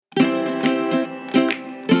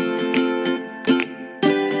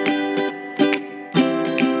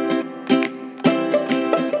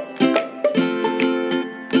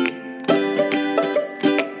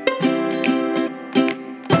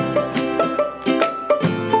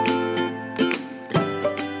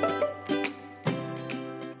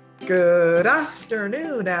Good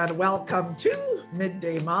afternoon and welcome to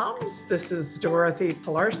Midday Moms. This is Dorothy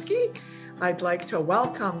Pilarski. I'd like to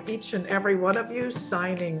welcome each and every one of you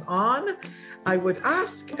signing on. I would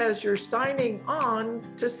ask as you're signing on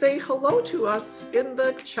to say hello to us in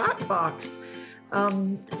the chat box.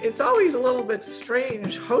 It's always a little bit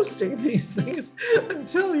strange hosting these things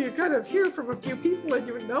until you kind of hear from a few people and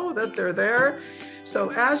you know that they're there.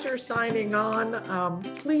 So as you're signing on,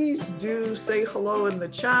 please do say hello in the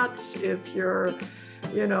chat. If you're,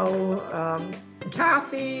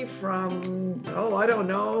 Kathy from, I don't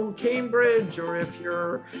know, Cambridge, or if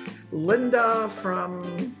you're Linda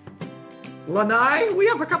from Lanai, we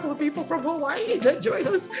have a couple of people from Hawaii that join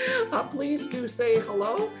us. Please do say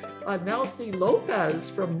hello. Nelsie Lopez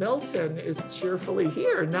from Milton is cheerfully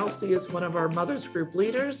here. Nelsie is one of our Mothers Group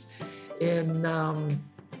leaders in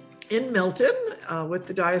Milton with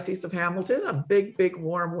the Diocese of Hamilton. A big,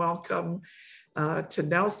 warm welcome to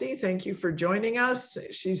Nelsie. Thank you for joining us.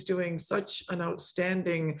 She's doing such an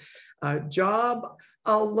outstanding job.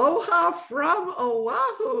 Aloha from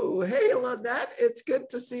Oahu. Hey, Lynette, it's good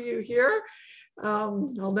to see you here.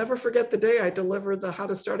 I'll never forget the day I delivered the How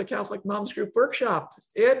to Start a Catholic Moms Group workshop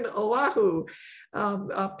in Oahu.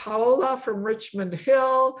 Paola from Richmond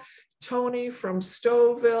Hill, Tony from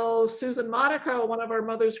Stouffville, Susan Monaco, one of our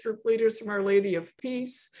Mothers Group leaders from Our Lady of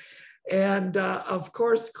Peace, and of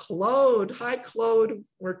course, Claude. Hi, Claude.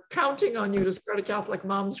 We're counting on you to start a Catholic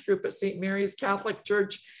Moms Group at St. Mary's Catholic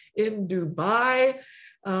Church in Dubai.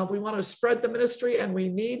 We want to spread the ministry and we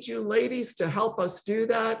need you ladies to help us do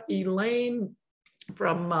that. Elaine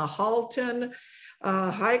from Halton.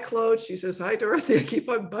 Hi, Claude. She says, hi, Dorothy. I keep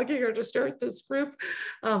on bugging her to start this group.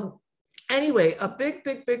 Anyway, a big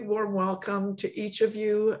warm welcome to each of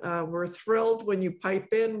you. We're thrilled when you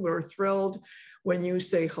pipe in. We're thrilled when you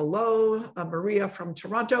say hello. Maria from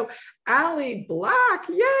Toronto. Allie Black,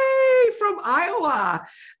 yay, from Iowa.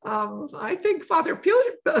 I think Father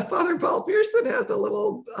Paul Pearson has a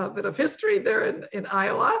little bit of history there in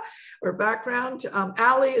Iowa, or background.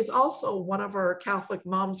 Allie is also one of our Catholic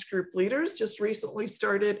Moms Group leaders, just recently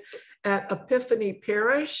started at Epiphany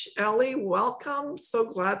Parish. Allie, welcome.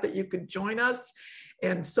 So glad that you could join us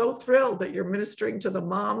and so thrilled that you're ministering to the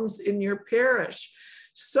moms in your parish.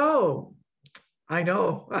 So, I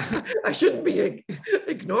know I shouldn't be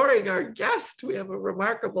ignoring our guest. We have a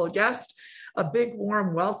remarkable guest. A big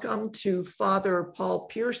warm welcome to Father Paul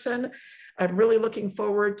Pearson. I'm really looking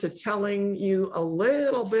forward to telling you a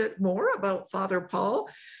little bit more about Father Paul.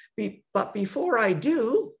 But before I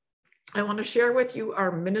do, I want to share with you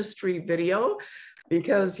our ministry video,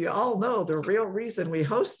 because you all know the real reason we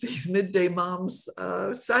host these Midday Moms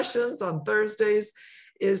sessions on Thursdays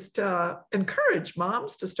is to encourage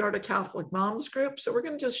moms to start a Catholic Moms Group. So we're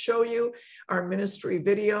going to just show you our ministry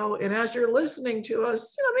video. And as you're listening to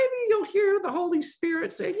us, maybe you'll hear the Holy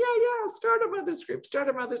Spirit say, yeah, start a Mothers Group, start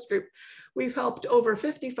a Mothers Group. We've helped over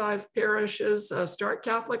 55 parishes start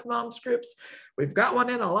Catholic Moms Groups. We've got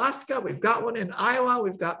one in Alaska. We've got one in Iowa.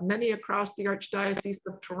 We've got many across the Archdiocese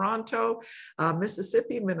of Toronto,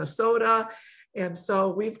 Mississippi, Minnesota. And so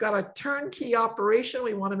we've got a turnkey operation.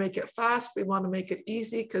 We want to make it fast. We want to make it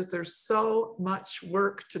easy because there's so much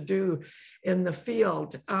work to do in the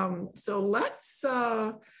field. So let's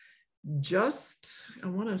I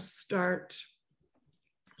want to start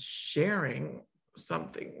sharing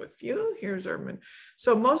something with you. Here's our,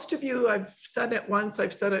 so most of you, I've said it once,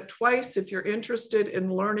 I've said it twice. If you're interested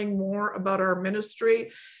in learning more about our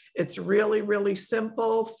ministry, it's really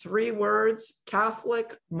simple. 3 words,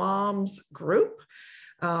 Catholic Moms Group.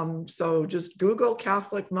 So just Google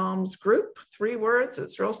Catholic Moms Group, 3 words.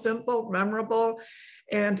 It's real simple, memorable.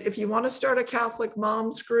 And if you want to start a Catholic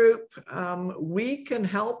Moms Group, we can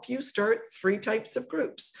help you start 3 types of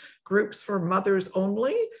groups. Groups for mothers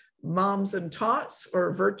only, moms and tots,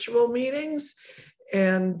 or virtual meetings.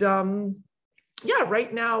 And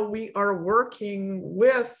right now we are working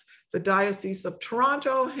with the Diocese of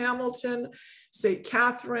Toronto, Hamilton, St.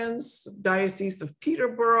 Catharines, Diocese of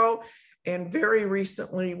Peterborough, and very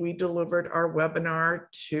recently we delivered our webinar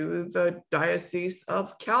to the Diocese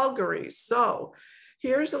of Calgary. So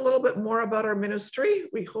here's a little bit more about our ministry.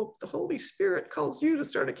 We hope the Holy Spirit calls you to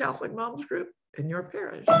start a Catholic Moms Group in your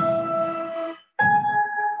parish.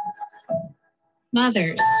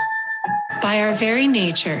 Mothers, by our very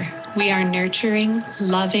nature, we are nurturing,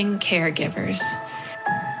 loving caregivers.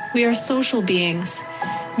 We are social beings,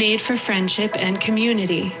 made for friendship and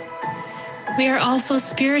community. We are also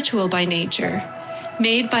spiritual by nature,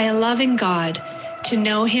 made by a loving God to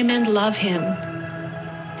know Him and love Him,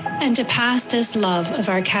 and to pass this love of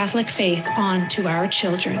our Catholic faith on to our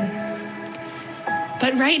children.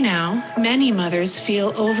 But right now, many mothers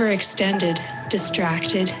feel overextended,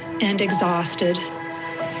 distracted, and exhausted.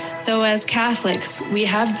 Though as Catholics, we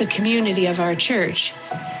have the community of our church,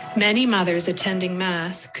 many mothers attending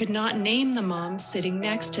Mass could not name the moms sitting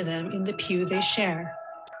next to them in the pew they share.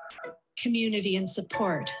 Community and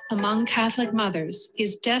support among Catholic mothers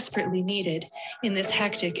is desperately needed in this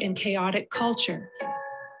hectic and chaotic culture.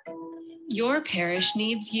 Your parish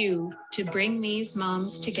needs you to bring these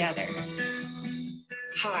moms together.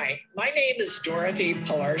 Hi, my name is Dorothy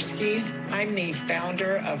Pilarski. I'm the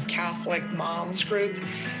founder of Catholic Moms Group.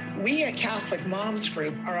 We at Catholic Moms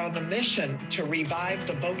Group are on a mission to revive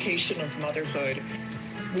the vocation of motherhood.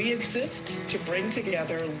 We exist to bring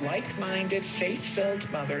together like-minded,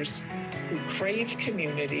 faith-filled mothers who crave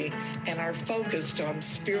community and are focused on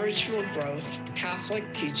spiritual growth, Catholic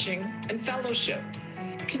teaching, and fellowship.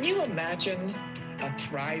 Can you imagine a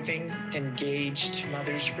thriving, engaged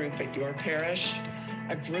mothers group at your parish?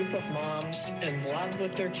 A group of moms in love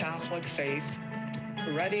with their Catholic faith,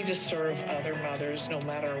 ready to serve other mothers no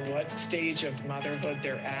matter what stage of motherhood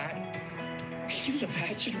they're at. Can you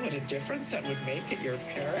imagine what a difference that would make at your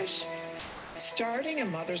parish? Starting a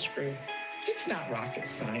mothers group, it's not rocket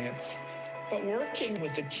science, but working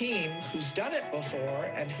with a team who's done it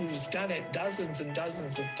before and who's done it dozens and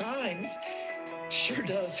dozens of times sure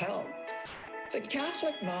does help. The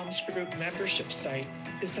Catholic Moms Group membership site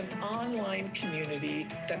is an online community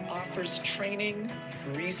that offers training,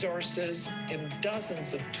 resources, and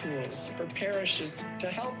dozens of tools for parishes to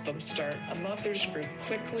help them start a mothers group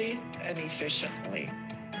quickly and efficiently.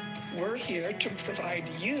 We're here to provide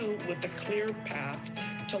you with a clear path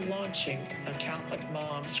to launching a Catholic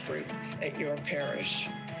Moms Group at your parish.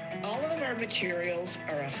 All of our materials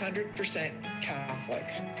are 100% Catholic.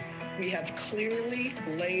 We have clearly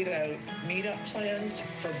laid out meetup plans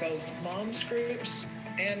for both moms groups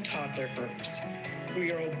and toddler groups.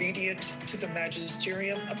 We are obedient to the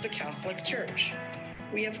magisterium of the Catholic Church.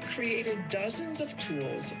 We have created dozens of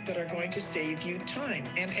tools that are going to save you time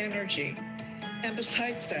and energy. And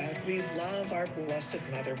besides that, we love our Blessed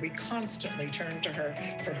Mother. We constantly turn to her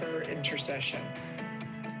for her intercession.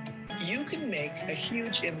 You can make a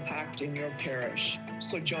huge impact in your parish,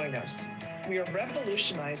 so join us. We are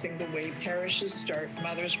revolutionizing the way parishes start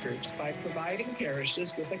mothers groups by providing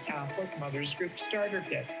parishes with a Catholic mothers group starter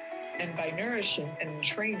kit and by nourishing and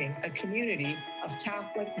training a community of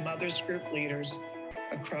Catholic mothers group leaders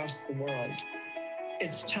across the world.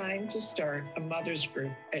 It's time to start a mothers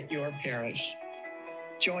group at your parish.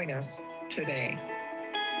 Join us today.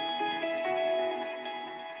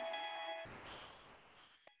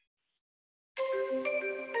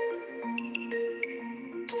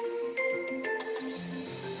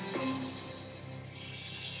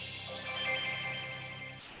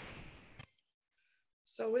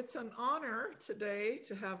 So it's an honor today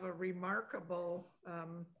to have a remarkable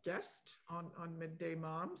guest on Midday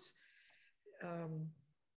Moms.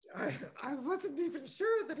 I wasn't even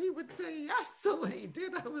sure that he would say yes, so he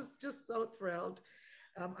did. I was just so thrilled.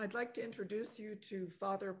 I'd like to introduce you to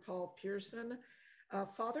Father Paul Pearson.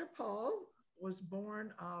 Father Paul was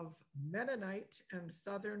born of Mennonite and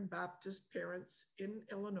Southern Baptist parents in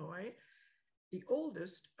Illinois, the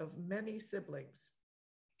oldest of many siblings.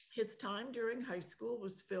 His time during high school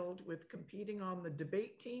was filled with competing on the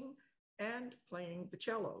debate team and playing the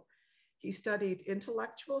cello. He studied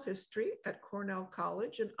intellectual history at Cornell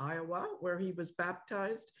College in Iowa, where he was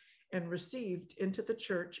baptized and received into the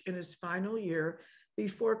church in his final year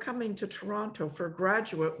before coming to Toronto for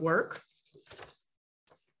graduate work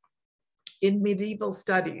in medieval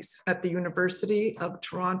studies at the University of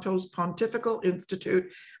Toronto's Pontifical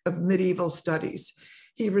Institute of Medieval Studies.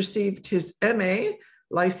 He received his MA,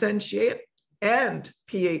 licentiate, and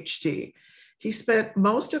PhD. He spent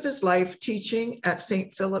most of his life teaching at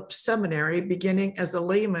St. Philip's Seminary, beginning as a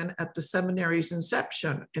layman at the seminary's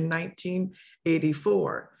inception in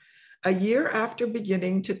 1984. A year after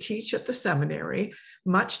beginning to teach at the seminary,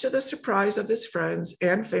 much to the surprise of his friends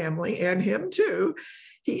and family, and him too,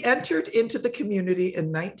 he entered into the community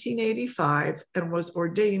in 1985 and was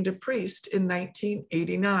ordained a priest in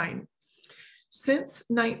 1989. Since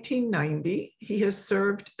 1990, he has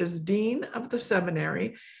served as dean of the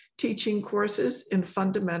seminary, teaching courses in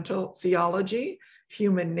fundamental theology,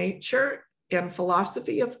 human nature, and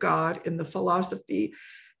philosophy of God in the philosophy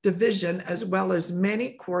division, as well as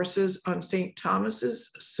many courses on St.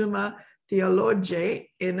 Thomas's Summa Theologiae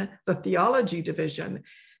in the theology division.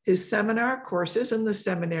 His seminar courses in the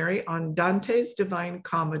seminary on Dante's Divine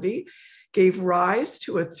Comedy gave rise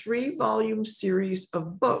to a 3-volume series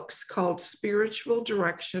of books called Spiritual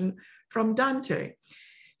Direction from Dante.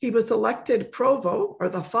 He was elected provost, or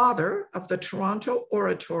the father of the Toronto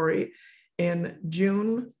Oratory, in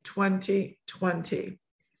June 2020.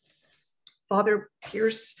 Father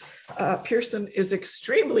Pearson is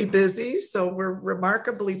extremely busy, so we're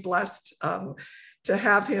remarkably blessed to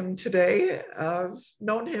have him today. I've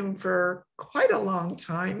known him for quite a long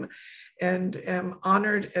time and am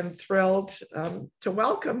honored and thrilled to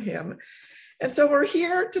welcome him. And so we're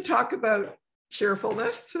here to talk about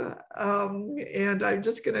cheerfulness. And I'm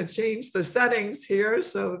just going to change the settings here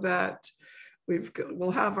so that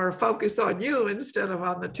we'll have our focus on you instead of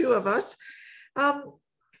on the two of us.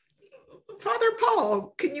 Father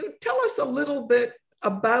Paul, can you tell us a little bit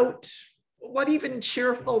about what even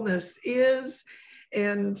cheerfulness is?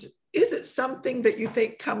 And is it something that you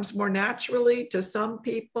think comes more naturally to some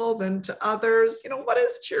people than to others? You know, what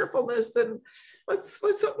is cheerfulness? And let's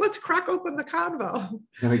crack open the convo.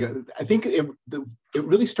 There we go. I think it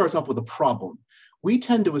really starts off with a problem. We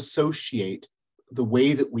tend to associate the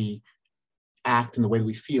way that we act and the way that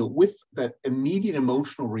we feel with that immediate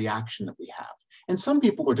emotional reaction that we have. And some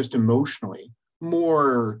people are just emotionally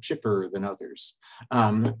more chipper than others.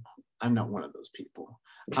 I'm not one of those people.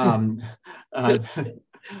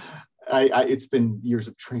 It's been years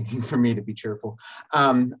of training for me to be cheerful.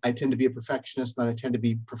 I tend to be a perfectionist, and I tend to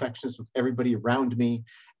be perfectionist with everybody around me.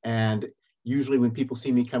 And usually when people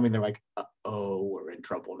see me coming, they're like, "Oh, we're in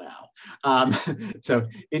trouble now." So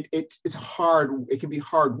it's hard. It can be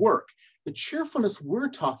hard work. The cheerfulness we're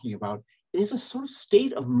talking about is a sort of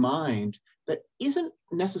state of mind that isn't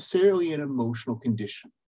necessarily an emotional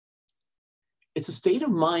condition. It's a state of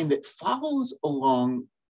mind that follows along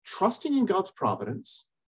trusting in God's providence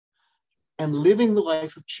and living the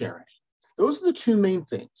life of charity. Those are the two main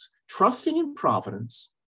things: trusting in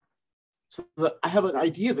providence, so that I have an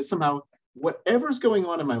idea that somehow whatever's going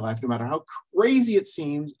on in my life, no matter how crazy it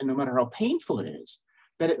seems and no matter how painful it is,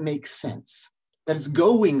 that it makes sense, that it's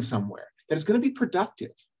going somewhere, that it's going to be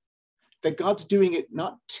productive, that God's doing it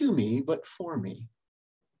not to me, but for me.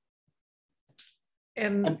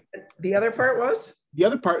 And the other part was? The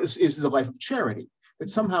other part is the life of charity, that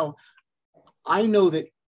somehow I know that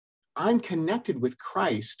I'm connected with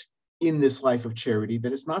Christ in this life of charity,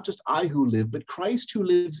 that it's not just I who live, but Christ who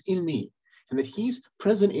lives in me, and that he's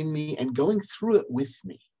present in me and going through it with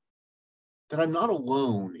me, that I'm not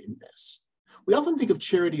alone in this. We often think of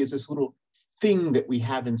charity as this little thing that we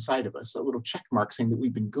have inside of us, a little check mark saying that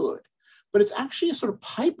we've been good, but it's actually a sort of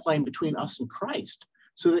pipeline between us and Christ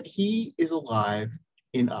so that he is alive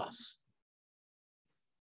in us.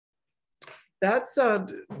 That's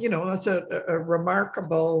that's a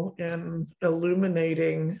remarkable and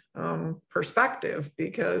illuminating perspective,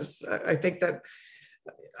 because I think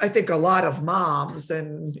a lot of moms,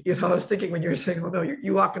 and I was thinking when you were saying, "Oh no,"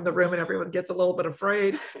 you walk in the room and everyone gets a little bit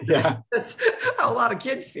afraid. Yeah, that's how a lot of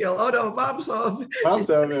kids feel. "Oh no, mom's home. Mom's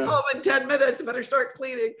home, home in 10 minutes. Better start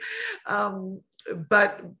cleaning."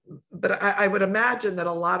 But I would imagine that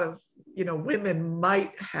a lot of women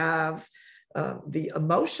might have the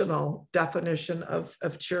emotional definition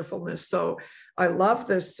of cheerfulness. So I love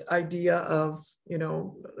this idea of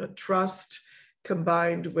trust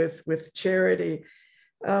combined with charity.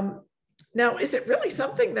 Now, is it really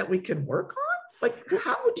something that we can work on? Like,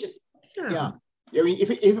 how would you? Yeah. I mean, if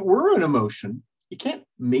it were an emotion, you can't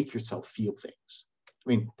make yourself feel things. I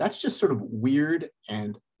mean, that's just sort of weird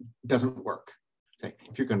and doesn't work.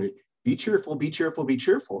 If you're going to be cheerful, be cheerful, be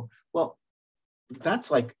cheerful, well,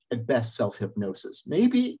 that's like at best self-hypnosis.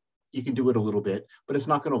 Maybe you can do it a little bit, but it's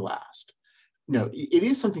not going to last. No, it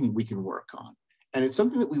is something that we can work on. And it's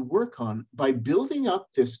something that we work on by building up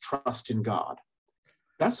this trust in God.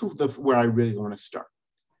 That's where I really want to start.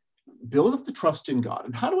 Build up the trust in God.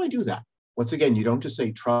 And how do I do that? Once again, you don't just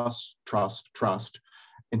say trust, trust, trust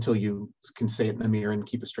until you can say it in the mirror and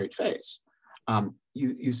keep a straight face.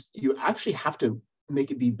 You actually have to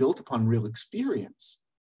make it be built upon real experience.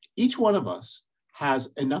 Each one of us has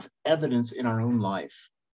enough evidence in our own life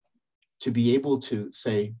to be able to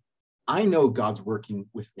say, I know God's working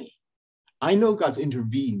with me. I know God's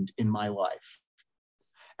intervened in my life.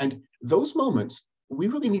 And those moments, we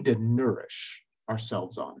really need to nourish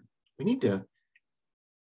ourselves on. We need to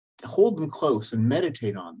hold them close and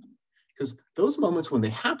meditate on them, because those moments when they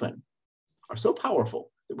happen are so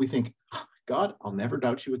powerful that we think, oh, God, I'll never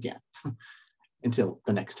doubt you again until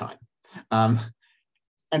the next time.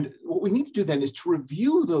 And what we need to do then is to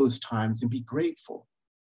review those times and be grateful.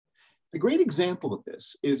 The great example of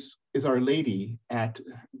this is Our Lady at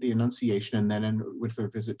the Annunciation, and then with her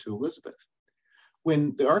visit to Elizabeth.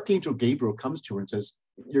 When the Archangel Gabriel comes to her and says,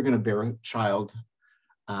 you're going to bear a child,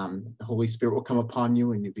 the Holy Spirit will come upon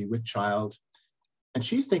you and you'll be with child. And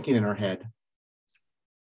she's thinking in her head,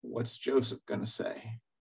 what's Joseph going to say?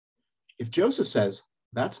 If Joseph says,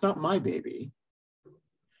 that's not my baby,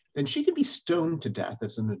 then she can be stoned to death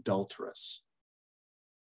as an adulteress.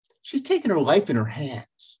 She's taken her life in her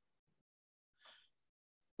hands.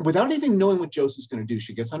 Without even knowing what Joseph's going to do,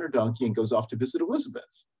 she gets on her donkey and goes off to visit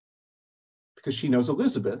Elizabeth, because she knows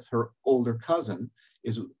Elizabeth, her older cousin,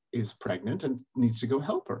 is pregnant and needs to go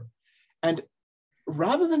help her. And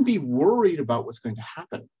rather than be worried about what's going to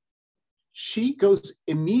happen, she goes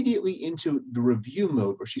immediately into the review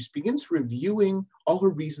mode, where she begins reviewing all her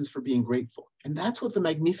reasons for being grateful. And that's what the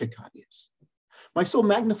Magnificat is. My soul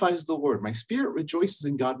magnifies the Lord. My spirit rejoices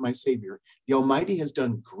in God, my Savior. The Almighty has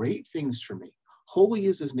done great things for me. Holy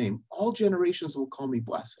is his name. All generations will call me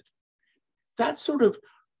blessed. That sort of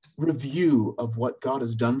review of what God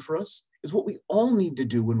has done for us is what we all need to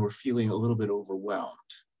do when we're feeling a little bit overwhelmed.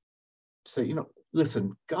 To say,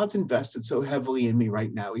 listen, God's invested so heavily in me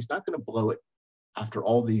right now. He's not going to blow it after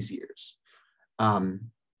all these years. And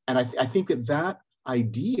I think that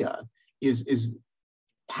idea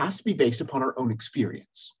has to be based upon our own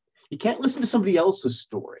experience. You can't listen to somebody else's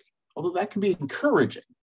story, although that can be encouraging.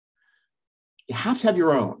 You have to have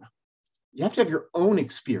your own. You have to have your own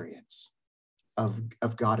experience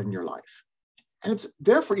of God in your life. And it's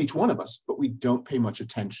there for each one of us, but we don't pay much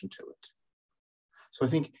attention to it. So I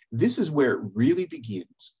think this is where it really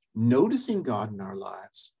begins, noticing God in our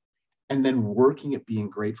lives and then working at being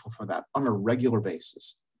grateful for that on a regular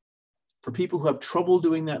basis. For people who have trouble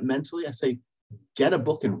doing that mentally, I say, get a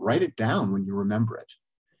book and write it down when you remember it,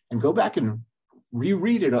 and go back and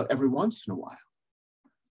reread it every once in a while.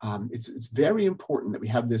 It's very important that we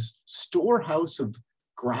have this storehouse of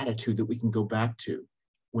gratitude that we can go back to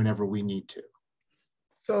whenever we need to.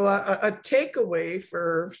 So a takeaway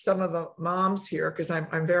for some of the moms here, because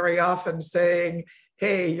I'm very often saying,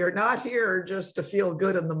 hey, you're not here just to feel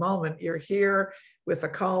good in the moment. You're here with a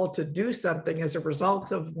call to do something as a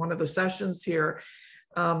result of one of the sessions here.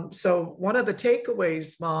 So one of the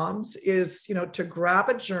takeaways, moms, is, to grab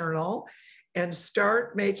a journal and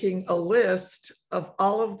start making a list of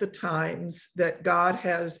all of the times that God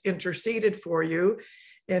has interceded for you,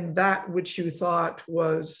 and that which you thought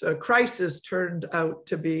was a crisis turned out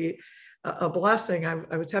to be a blessing.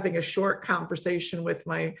 I was having a short conversation with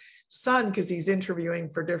my son, because he's interviewing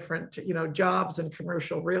for different, jobs in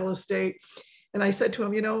commercial real estate. And I said to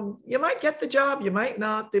him, you might get the job, you might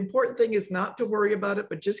not. The important thing is not to worry about it,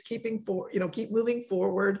 but just keep moving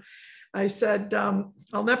forward. I said,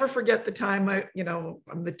 I'll never forget the time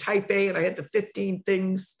I'm the type A, and I had the 15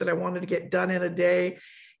 things that I wanted to get done in a day.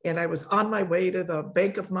 And I was on my way to the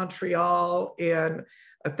Bank of Montreal, and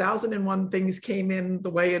 1,001 things came in the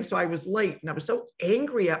way. And so I was late, and I was so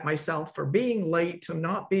angry at myself for being late and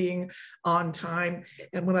not being on time.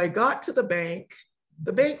 And when I got to the bank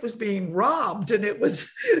was being robbed, and it was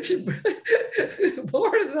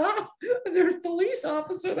boarded up, and there's a police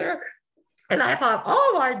officer there. And I thought,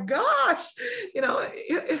 oh my gosh,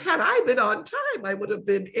 had I been on time, I would have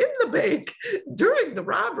been in the bank during the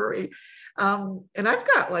robbery. And I've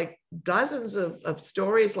got like dozens of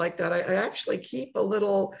stories like that. I actually keep a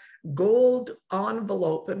little gold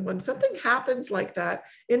envelope. And when something happens like that,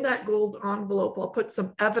 in that gold envelope, I'll put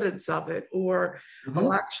some evidence of it, or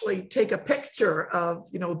I'll actually take a picture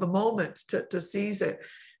of, the moment to seize it.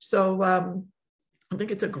 So I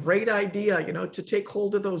think it's a great idea, to take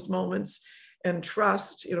hold of those moments and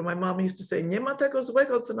trust. My mom used to say, there's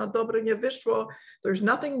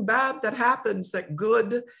nothing bad that happens that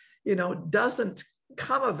good, doesn't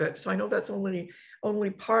come of it. So I know that's only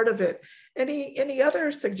part of it. Any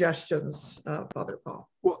other suggestions, Father Paul?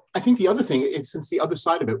 Well, I think the other thing is, since the other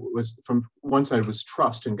side of it was, from one side was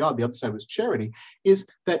trust in God, the other side was charity, is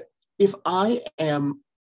that if I am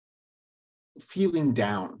feeling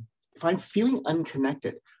down, if I'm feeling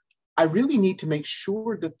unconnected, I really need to make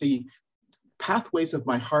sure that the pathways of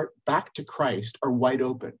my heart back to Christ are wide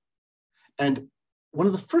open. And one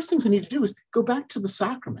of the first things we need to do is go back to the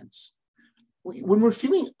sacraments. When we're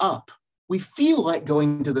feeling up, we feel like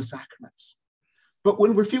going to the sacraments. But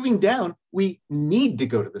when we're feeling down, we need to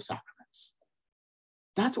go to the sacraments.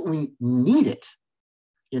 That's when we need it.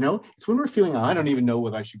 It's when we're feeling, I don't even know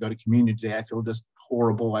whether I should go to communion today. I feel just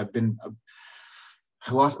horrible. I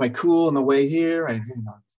lost my cool on the way here. I'm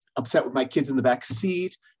upset with my kids in the back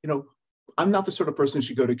seat. I'm not the sort of person who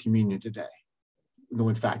should go to communion today. No,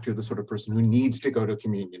 in fact, you're the sort of person who needs to go to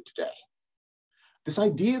communion today. This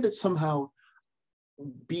idea that somehow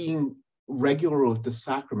being regular with the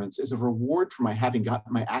sacraments is a reward for my having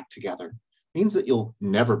gotten my act together means that you'll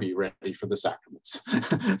never be ready for the sacraments.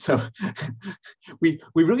 So we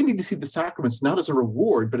really need to see the sacraments not as a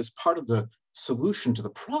reward, but as part of the solution to the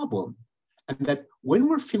problem. And that when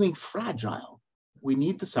we're feeling fragile, we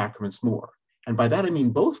need the sacraments more. And by that, I mean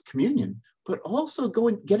both communion, but also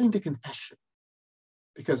getting to confession.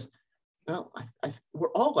 Because, well,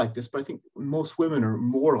 we're all like this, but I think most women are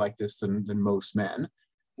more like this than most men.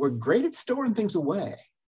 We're great at storing things away.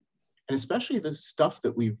 And especially the stuff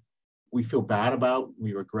that we feel bad about,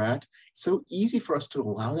 we regret. It's so easy for us to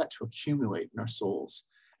allow that to accumulate in our souls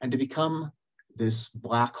and to become this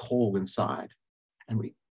black hole inside.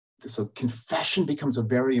 And so confession becomes a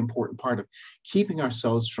very important part of keeping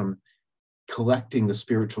ourselves from collecting the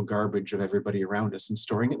spiritual garbage of everybody around us and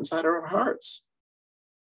storing it inside our hearts.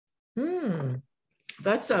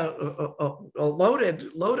 That's a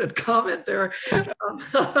loaded comment there.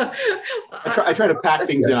 I try to pack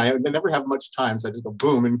things in. I never have much time, so I just go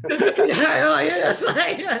boom and. Yes.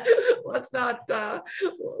 Let's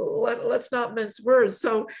not mince words.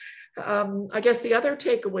 So, I guess the other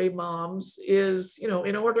takeaway, moms, is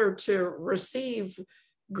in order to receive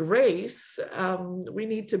grace, we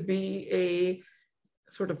need to be a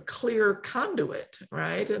sort of clear conduit,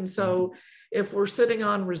 right? And so if we're sitting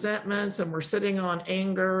on resentments and we're sitting on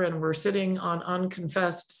anger and we're sitting on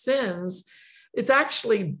unconfessed sins, it's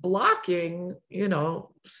actually blocking,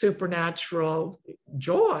 supernatural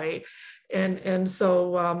joy. And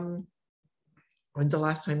so when's the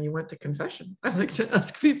last time you went to confession? I like to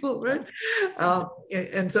ask people, right?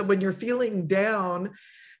 And so when you're feeling down,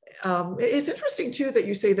 it's interesting too that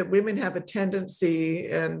you say that women have a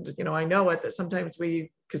tendency, and I know it, that sometimes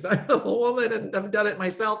because I'm a woman and I've done it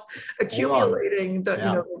myself, accumulating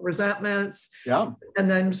the resentments,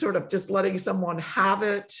 and then sort of just letting someone have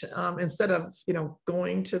it instead of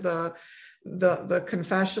going to the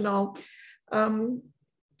confessional. And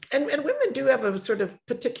women do have a sort of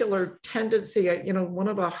particular tendency. One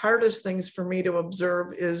of the hardest things for me to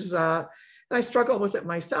observe is, and I struggle with it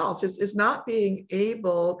myself, is not being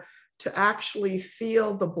able to actually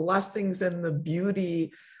feel the blessings and the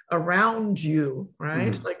beauty around you,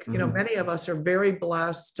 right? Many of us are very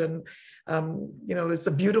blessed, and it's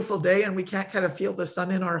a beautiful day and we can't kind of feel the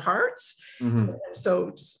sun in our hearts.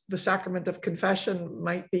 So the sacrament of confession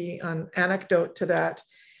might be an anecdote to that.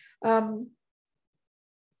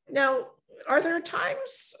 Now, are there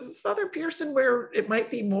times, Father Pearson, where it might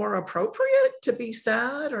be more appropriate to be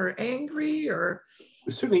sad or angry? Or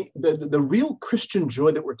certainly the real Christian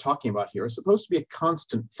joy that we're talking about here is supposed to be a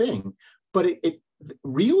constant thing, but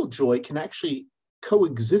real joy can actually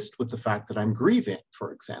coexist with the fact that I'm grieving,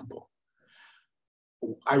 for example.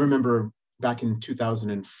 I remember back in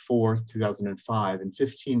 2004, 2005, in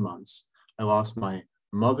 15 months, I lost my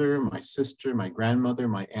mother, my sister, my grandmother,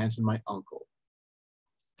 my aunt, and my uncle.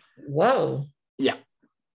 Whoa. Yeah.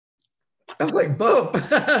 I was like, boom.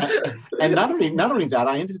 and not only that,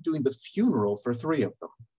 I ended up doing the funeral for 3 of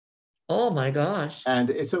them. Oh my gosh.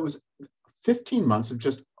 And so it was 15 months of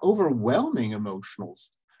just overwhelming emotional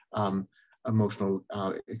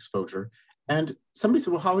exposure. And somebody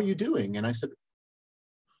said, well, how are you doing? And I said,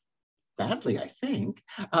 badly, I think.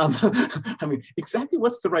 I mean, exactly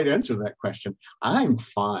what's the right answer to that question? I'm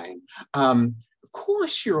fine. Of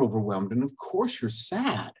course you're overwhelmed, and of course you're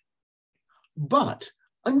sad. But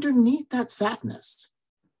underneath that sadness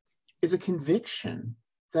is a conviction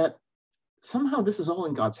that somehow this is all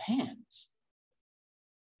in God's hands.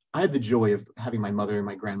 I had the joy of having my mother and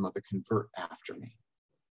my grandmother convert after me.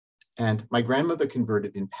 And my grandmother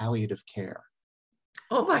converted in palliative care.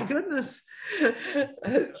 Oh my goodness.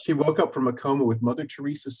 She woke up from a coma with Mother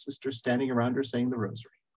Teresa's sister standing around her saying the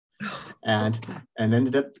rosary. And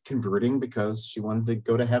ended up converting because she wanted to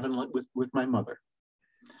go to heaven with my mother.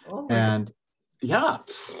 Oh and God. Yeah.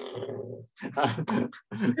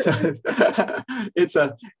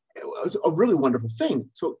 So, it was a really wonderful thing.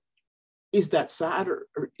 So is that sad, or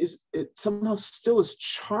is it somehow still is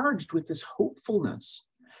charged with this hopefulness?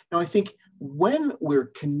 Now, I think when we're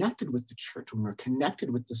connected with the church, when we're connected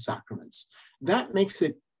with the sacraments, that makes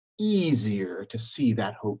it easier to see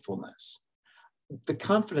that hopefulness. The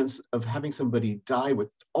confidence of having somebody die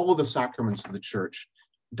with all the sacraments of the church,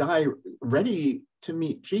 die ready to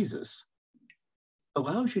meet Jesus,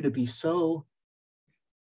 allows you to be so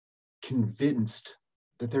convinced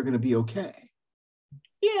that they're going to be okay.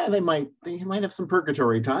 Yeah, they might have some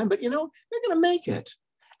purgatory time, but they're going to make it.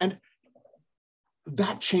 And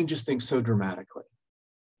that changes things so dramatically.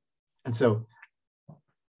 And so,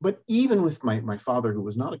 but even with my father, who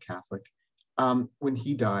was not a Catholic, when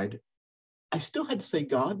he died, I still had to say,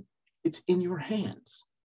 God, it's in your hands.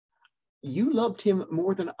 You loved him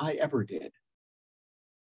more than I ever did,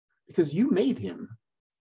 because you made him.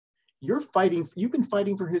 You've been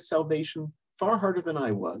fighting for his salvation far harder than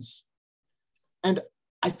I was. And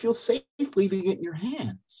I feel safe leaving it in your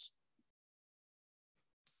hands.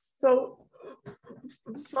 So,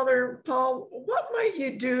 Father Paul, what might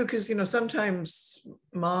you do? Because, sometimes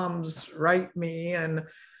moms write me, and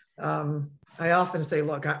I often say,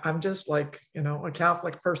 look, I'm just like, a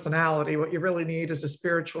Catholic personality. What you really need is a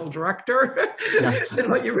spiritual director. Yeah.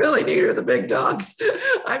 And what you really need are the big dogs.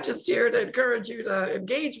 I'm just here to encourage you to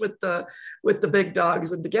engage with the big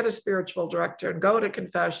dogs and to get a spiritual director and go to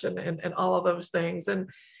confession and all of those things. And,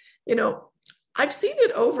 I've seen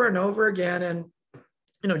it over and over again. And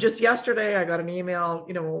just yesterday, I got an email,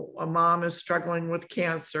 a mom is struggling with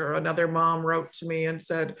cancer. Another mom wrote to me and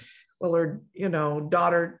said, well, her,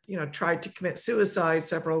 daughter, tried to commit suicide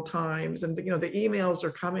several times. And, the emails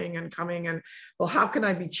are coming and coming. And, well, how can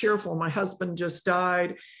I be cheerful? My husband just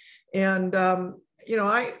died. And,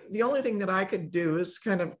 the only thing that I could do is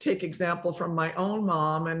kind of take example from my own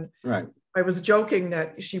mom. And Right. I was joking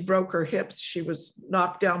that she broke her hips. She was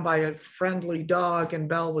knocked down by a friendly dog in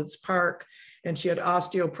Bellwoods Park, and she had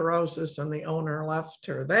osteoporosis, and the owner left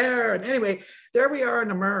her there. And anyway, there we are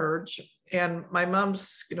in a merge, and my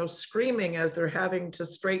mom's, screaming as they're having to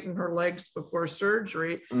straighten her legs before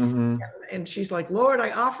surgery. Mm-hmm. And she's like, Lord,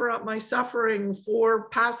 I offer up my suffering for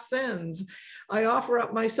past sins. I offer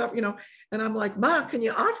up my suffering, and I'm like, Mom, can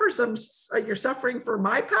you offer some, your suffering for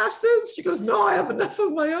my past sins? She goes, no, I have enough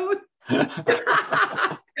of my own. So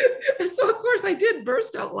of course I did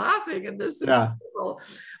burst out laughing in this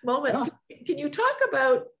moment. Yeah. Can you talk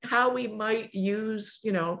about how we might use,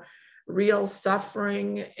 real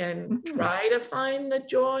suffering and try to find the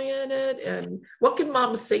joy in it? And what can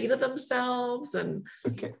moms say to themselves? And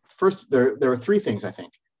okay, first, there are three things, I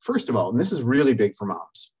think. First of all, and this is really big for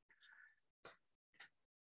moms,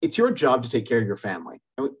 it's your job to take care of your family.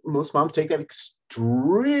 And most moms take that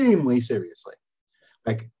extremely seriously,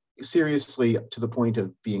 like seriously to the point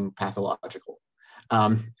of being pathological.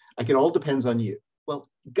 Like it all depends on you. Well,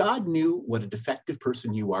 God knew what a defective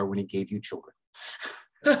person you are when he gave you children.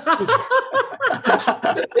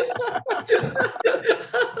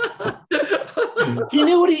 He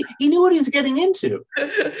knew what he's getting into.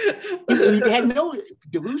 He had no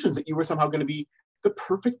delusions that you were somehow going to be the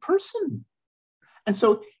perfect person. And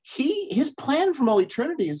so his plan from all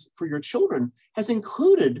eternity is for your children has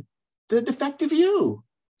included the defective you.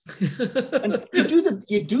 And you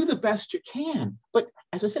do the best you can. But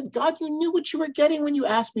as I said, God, you knew what you were getting when you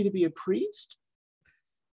asked me to be a priest.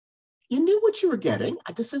 You knew what you were getting.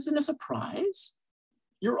 This isn't a surprise.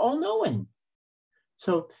 You're all-knowing.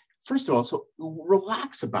 So first of all, so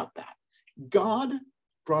relax about that. God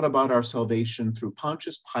brought about our salvation through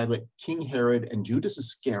Pontius Pilate, King Herod, and Judas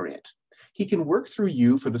Iscariot. He can work through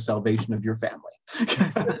you for the salvation of your family.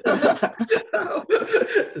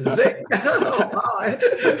 Zing.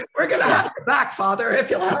 We're going to have you back, Father, if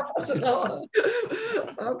you'll help us at all.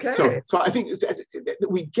 Okay. So I think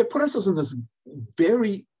we put ourselves in this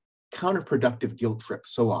very counterproductive guilt trip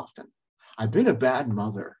so often. I've been a bad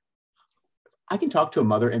mother. I can talk to a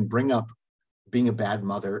mother and bring up being a bad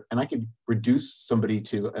mother, and I can reduce somebody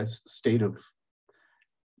to a state of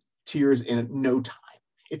tears in no time.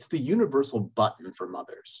 It's the universal button for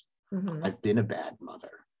mothers. Mm-hmm. I've been a bad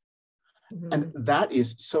mother. Mm-hmm. And that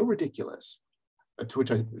is so ridiculous, to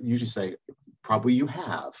which I usually say, probably you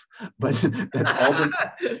have, but that's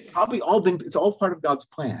it's all part of God's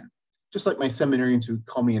plan. Just like my seminarians who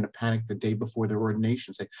call me in a panic the day before their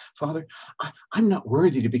ordination, say, Father, I'm not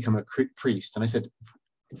worthy to become a priest. And I said,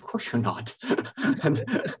 of course you're not. And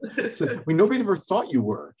so, nobody ever thought you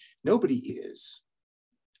were. Nobody is.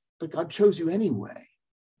 But God chose you anyway.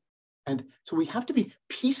 And so we have to be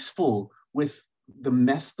peaceful with the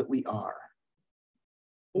mess that we are.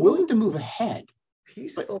 Willing to move ahead.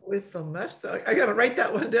 Peaceful with the mess. I got to write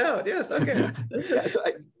that one down. Yes, okay. Yeah, so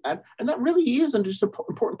and that really is just an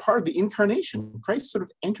important part of the incarnation. Christ sort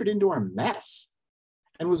of entered into our mess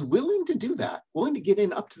and was willing to do that, willing to get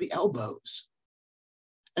in up to the elbows.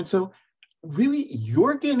 And so really,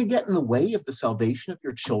 you're going to get in the way of the salvation of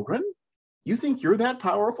your children? You think you're that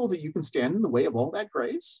powerful that you can stand in the way of all that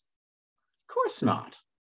grace? Of course not.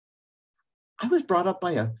 I was brought up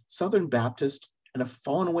by a Southern Baptist and a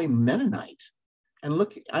fallen away Mennonite. And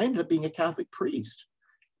look, I ended up being a Catholic priest.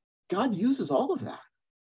 God uses all of that.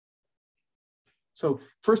 So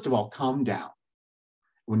first of all, calm down.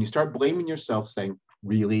 When you start blaming yourself, saying,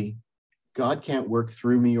 really, God can't work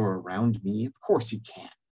through me or around me? Of course he can.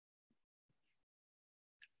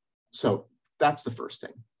 So that's the first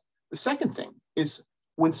thing. The second thing is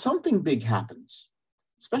when something big happens,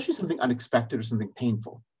 especially something unexpected or something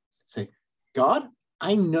painful, say, God,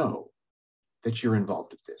 I know that you're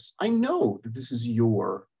involved with this. I know that this is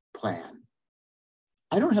your plan.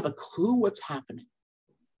 I don't have a clue what's happening,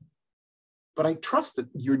 but I trust that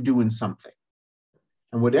you're doing something.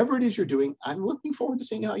 And whatever it is you're doing, I'm looking forward to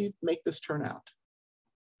seeing how you make this turn out.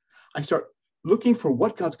 I start looking for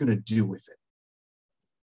what God's going to do with it.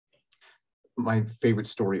 My favorite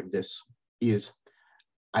story of this is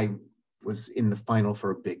I was in the final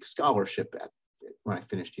for a big scholarship when I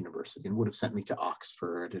finished university, and would have sent me to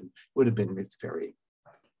Oxford, and would have been, it's very,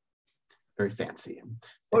 very fancy. And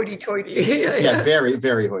Hoity-toity. Yeah, very,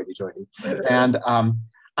 very hoity-toity. And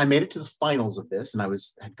I made it to the finals of this, and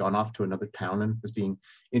had gone off to another town and was being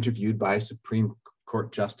interviewed by Supreme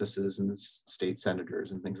Court justices and state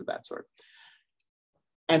senators and things of that sort.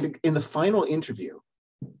 And in the final interview,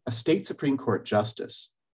 a state Supreme Court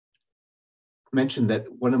justice mentioned that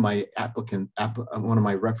one of my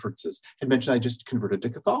references had mentioned I just converted to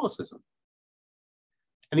Catholicism.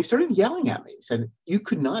 And he started yelling at me. He said, "You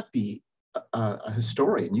could not be a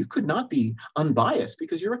historian. You could not be unbiased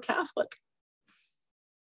because you're a Catholic."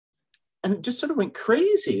 And it just sort of went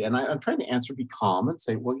crazy. And I'm trying to answer, be calm and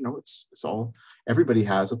say, well, it's all, everybody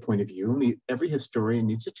has a point of view. And every historian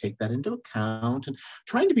needs to take that into account, and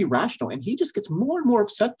trying to be rational. And he just gets more and more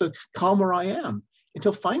upset the calmer I am,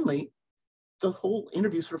 until finally the whole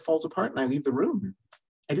interview sort of falls apart and I leave the room.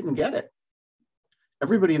 I didn't get it.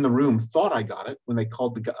 Everybody in the room thought I got it. When they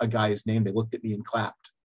called a guy's name, they looked at me and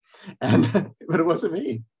clapped. But it wasn't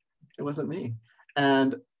me. It wasn't me.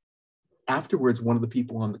 And afterwards, one of the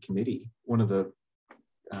people on the committee, one of the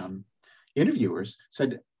interviewers,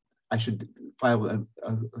 said I should file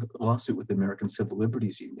a lawsuit with the American Civil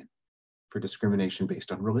Liberties Union for discrimination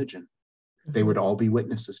based on religion. Mm-hmm. They would all be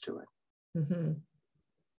witnesses to it. Mm-hmm.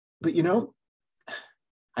 But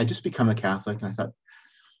I just become a Catholic, and I thought,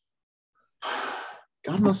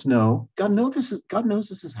 God must know. God knows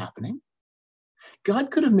this is happening.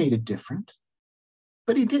 God could have made it different,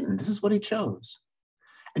 but he didn't. This is what he chose.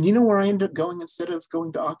 And you know where I ended up going instead of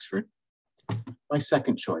going to Oxford? My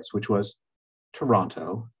second choice, which was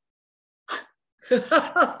Toronto. And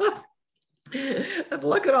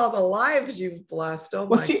look at all the lives you've blessed. Oh,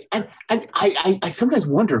 well, see, and I sometimes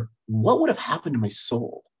wonder what would have happened to my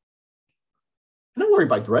soul. I don't worry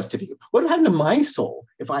about the rest of you. What would have happened to my soul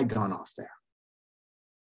if I'd gone off there?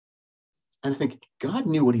 And I think God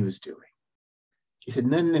knew what he was doing. He said,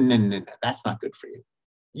 no, that's not good for you.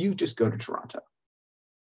 You just go to Toronto.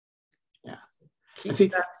 Yeah.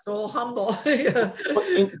 Keep that soul humble. Yeah.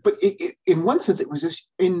 But in one sense, it was this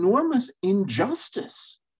enormous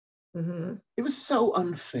injustice. Mm-hmm. It was so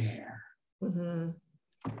unfair. Mm-hmm.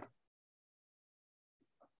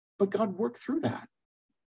 But God worked through that.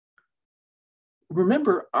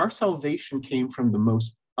 Remember, our salvation came from the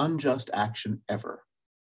most unjust action ever.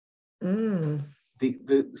 Mm.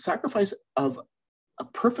 The sacrifice of a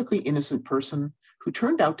perfectly innocent person who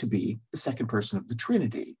turned out to be the second person of the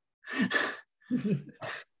Trinity.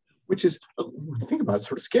 Which is, when you think about it,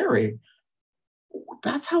 sort of scary.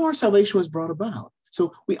 That's how our salvation was brought about.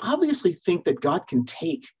 So we obviously think that God can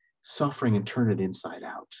take suffering and turn it inside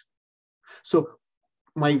out. So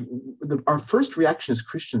our first reaction as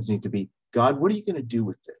Christians needs to be, God, what are you going to do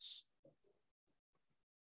with this?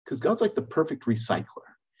 Because God's like the perfect recycler.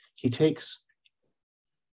 He takes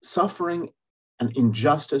suffering and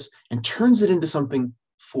injustice and turns it into something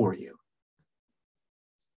for you.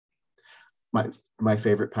 My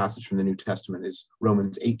favorite passage from the New Testament is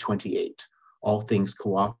Romans 8:28. All things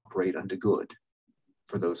cooperate unto good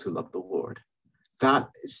for those who love the Lord. That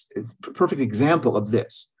is a perfect example of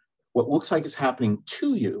this. What looks like is happening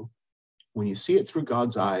to you, when you see it through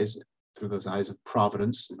God's eyes, through those eyes of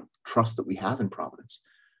providence and trust that we have in providence,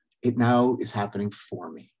 it now is happening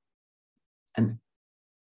for me. And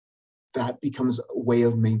that becomes a way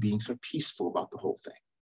of me being sort of peaceful about the whole thing.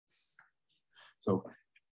 So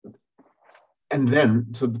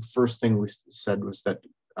the first thing we said was that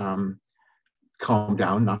calm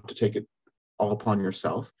down, not to take it all upon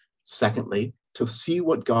yourself. Secondly, to see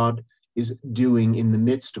what God is doing in the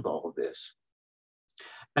midst of all of this.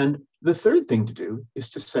 And the third thing to do is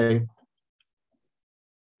to say,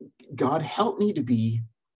 God, help me to be,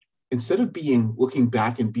 instead of looking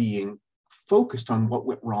back and being focused on what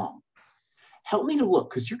went wrong, help me to look,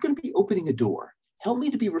 because you're going to be opening a door. Help me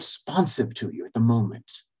to be responsive to you at the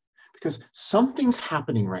moment, because something's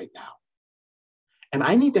happening right now. And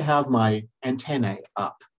I need to have my antennae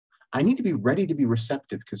up. I need to be ready to be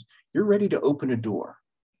receptive, because you're ready to open a door.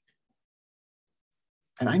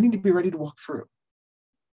 And I need to be ready to walk through.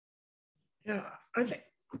 Yeah, I think,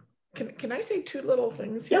 can I say two little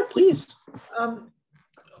things here? Yeah, please.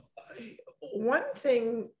 One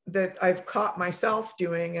thing that I've caught myself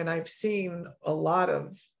doing, and I've seen a lot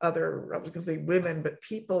of other, relatively women, but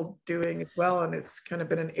people doing as well, and it's kind of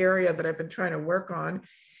been an area that I've been trying to work on,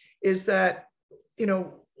 is that,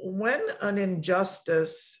 when an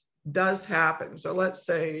injustice does happen, so let's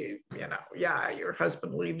say, your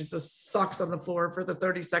husband leaves the socks on the floor for the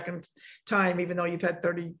 32nd time, even though you've had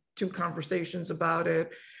 32 conversations about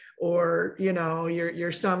it, or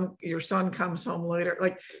your son comes home later,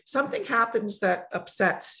 like something happens that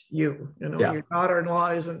upsets you, your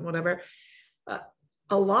daughter-in-law isn't whatever.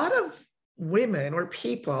 A lot of women, or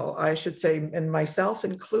people, I should say, and myself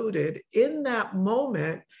included, in that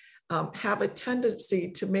moment have a tendency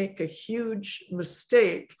to make a huge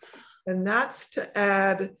mistake, and that's to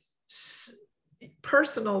add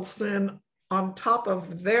personal sin on top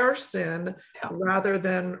of their sin, rather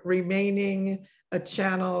than remaining a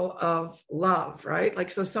channel of love, right? Like,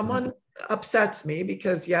 so someone upsets me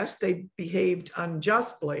because, yes, they behaved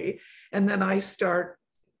unjustly, and then I start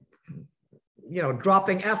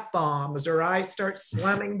dropping F-bombs, or I start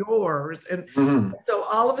slamming doors. And so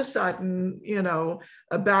all of a sudden,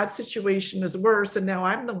 a bad situation is worse. And now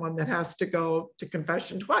I'm the one that has to go to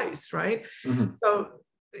confession twice, right? So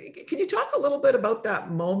can you talk a little bit about that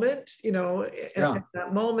moment,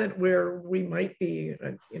 that moment where we might be,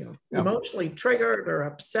 emotionally triggered or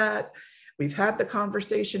upset? We've had the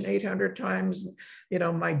conversation 800 times.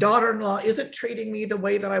 My daughter-in-law isn't treating me the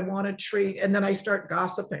way that I want to treat. And then I start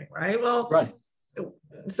gossiping, right? Well, right.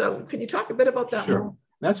 So can you talk a bit about that? Sure.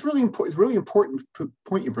 That's really important. It's a really important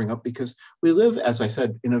point you bring up, because we live, as I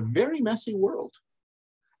said, in a very messy world.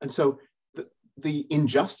 And so the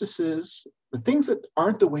injustices, the things that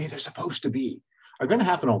aren't the way they're supposed to be, are going to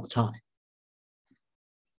happen all the time.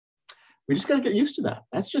 We just got to get used to that.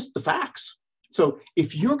 That's just the facts. So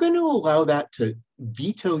if you're going to allow that to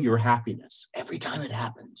veto your happiness every time it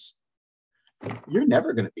happens, you're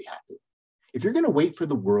never going to be happy. If you're going to wait for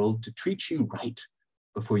the world to treat you right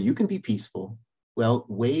before you can be peaceful, well,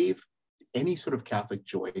 wave any sort of Catholic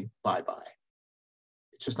joy bye-bye.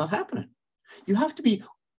 It's just not happening. You have to be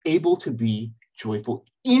able to be joyful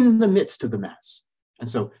in the midst of the mess. And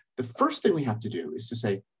so the first thing we have to do is to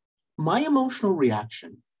say, my emotional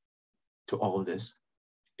reaction to all of this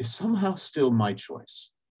is somehow still my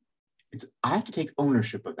choice. I have to take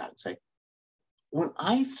ownership of that and say, when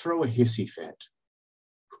I throw a hissy fit,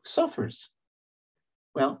 who suffers?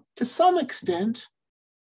 Well, to some extent,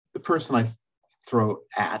 the person I throw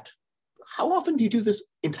at. How often do you do this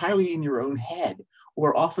entirely in your own head,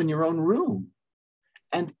 or off in your own room?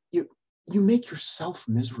 And you make yourself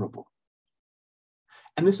miserable.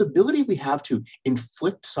 And this ability we have to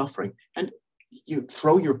inflict suffering, and you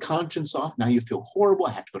throw your conscience off, now you feel horrible,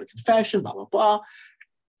 I have to go to confession, blah, blah, blah.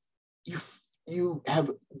 You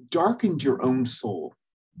have darkened your own soul.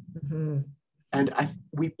 And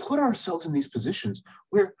we put ourselves in these positions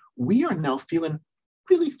where we are now feeling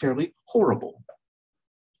really fairly horrible.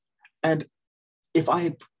 And if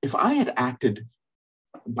I had acted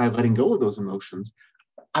by letting go of those emotions,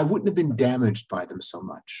 I wouldn't have been damaged by them so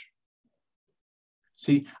much.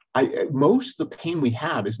 See, most of the pain we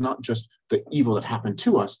have is not just the evil that happened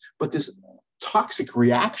to us, but this toxic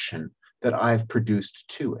reaction that I've produced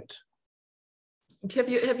to it.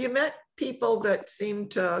 Have you met people that seem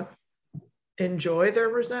to enjoy their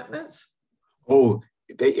resentments? Oh,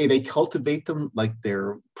 they cultivate them like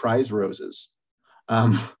they're prize roses.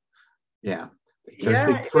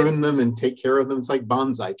 They prune them and take care of them. It's like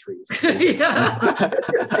bonsai trees.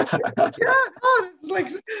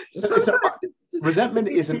 Resentment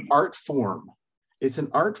is an art form. It's an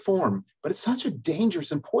art form, but it's such a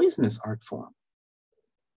dangerous and poisonous art form.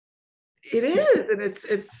 It is, and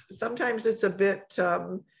it's sometimes it's a bit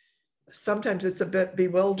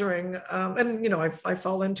bewildering, and I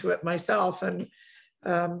fall into it myself. And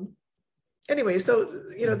anyway, so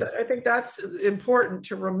I think that's important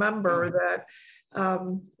to remember,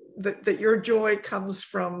 that your joy comes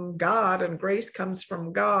from God and grace comes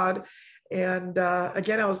from God. And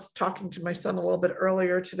again, I was talking to my son a little bit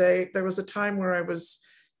earlier today. There was a time where I was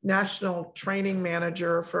national training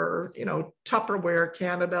manager for Tupperware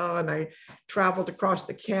Canada, and I traveled across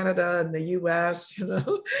the Canada and the US,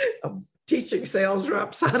 teaching sales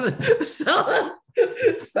reps how to sell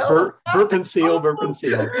burp and seal.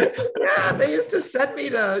 Yeah, they used to send me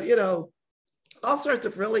to all sorts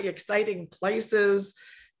of really exciting places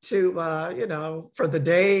to for the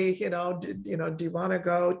day. Do you want to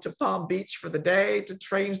go to Palm Beach for the day to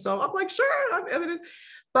train? So I'm like, sure.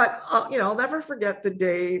 But I'll never forget the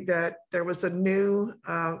day that there was a new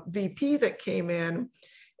VP that came in,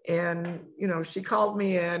 and she called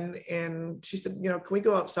me in and she said, can we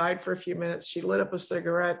go outside for a few minutes? She lit up a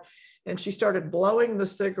cigarette and she started blowing the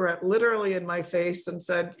cigarette literally in my face and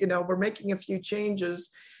said, we're making a few changes,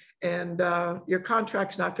 and your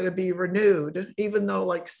contract's not going to be renewed, even though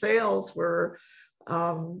like sales were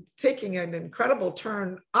taking an incredible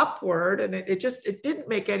turn upward, and it didn't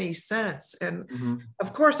make any sense. And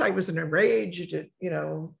of course I was enraged.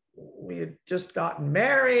 We had just gotten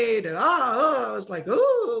married, and I was like,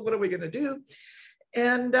 oh, what are we going to do?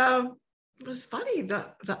 And it was funny.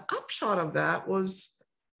 The upshot of that was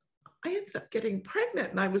I ended up getting pregnant,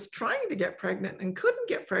 and I was trying to get pregnant and couldn't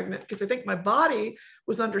get pregnant because I think my body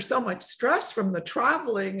was under so much stress from the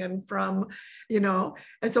traveling and from, and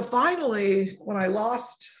so finally, when I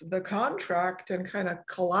lost the contract and kind of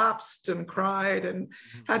collapsed and cried and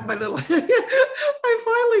had my little, I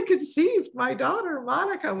finally conceived my daughter,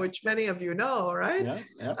 Monica, which many of you know, right? Yeah,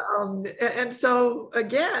 yeah. And so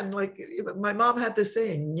again, like my mom had this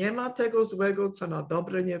saying,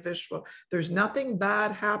 there's nothing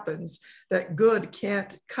bad happens that good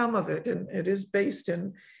can't come of it. And it is based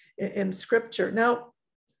in scripture. Now,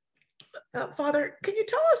 Father, can you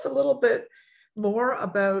tell us a little bit more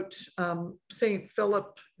about St.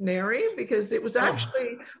 Philip Neri? Because it was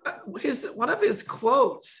actually one of his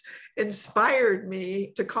quotes inspired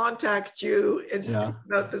me to contact you and speak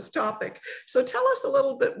about this topic. So tell us a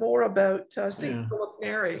little bit more about St. Philip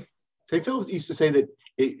Neri. St. Philip used to say that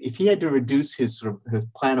if he had to reduce his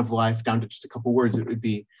plan of life down to just a couple words, it would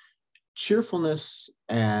be cheerfulness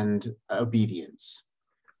and obedience.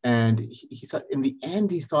 And he thought, in the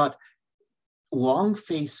end, he thought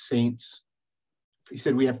long-faced saints, he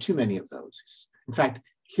said, we have too many of those. In fact,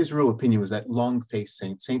 his real opinion was that long-faced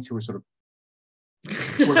saints who were sort of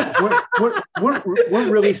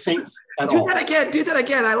weren't really saints at all. Do that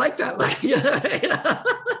again. I like that.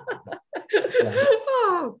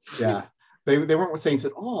 Yeah. They weren't saints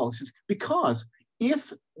at all. Because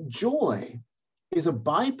if joy is a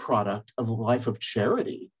byproduct of a life of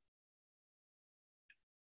charity,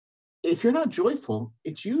 if you're not joyful,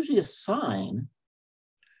 it's usually a sign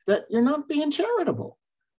that you're not being charitable.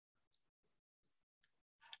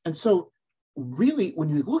 And so really, when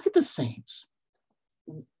you look at the saints,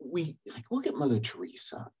 we look at Mother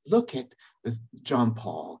Teresa, look at John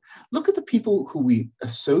Paul, look at the people who we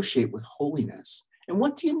associate with holiness. And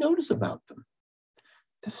what do you notice about them?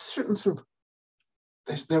 There's a certain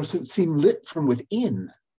they seem lit from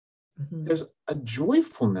within. There's a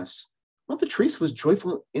joyfulness. Mother Teresa was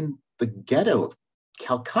joyful in the ghetto of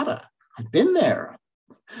Calcutta. I've been there.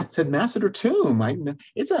 Said Mass at her tomb.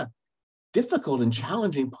 It's a difficult and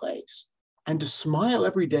challenging place. And to smile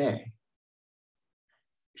every day.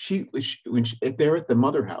 If they're at the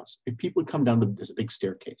mother house, if people would come down, there's a big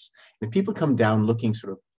staircase. And if people come down looking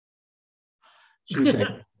she would say,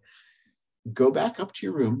 go back up to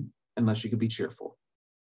your room unless you can be cheerful.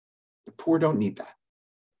 The poor don't need that.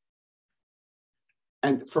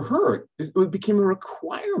 And for her, it became a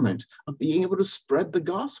requirement of being able to spread the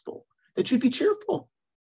gospel, that you'd be cheerful.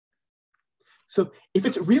 So if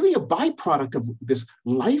it's really a byproduct of this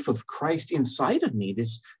life of Christ inside of me,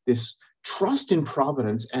 this trust in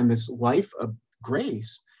providence and this life of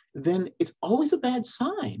grace, then it's always a bad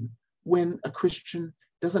sign when a Christian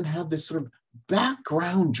doesn't have this sort of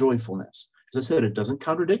background joyfulness. As I said, it doesn't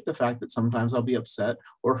contradict the fact that sometimes I'll be upset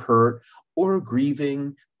or hurt or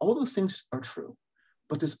grieving. All those things are true.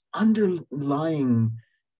 But this underlying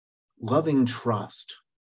loving trust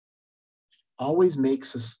always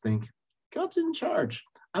makes us think, God's in charge.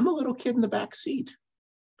 I'm a little kid in the back seat.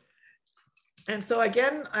 And so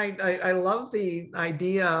again, I love the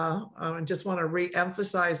idea and just want to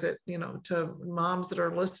re-emphasize it, to moms that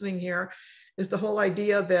are listening here, is the whole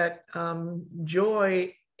idea that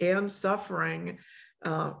joy and suffering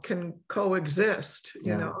can coexist,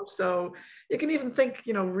 So you can even think,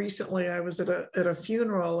 recently I was at a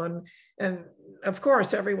funeral and of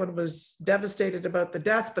course everyone was devastated about the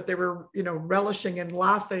death, but they were, relishing and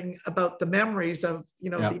laughing about the memories of,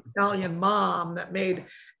 the Italian mom that made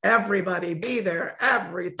everybody be there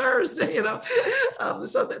every Thursday,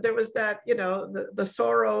 so that there was that, the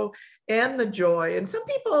sorrow and the joy. And some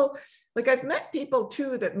people, like I've met people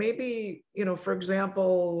too, that maybe, for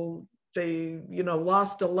example, they,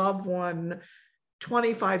 lost a loved one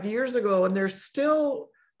 25 years ago, and they're still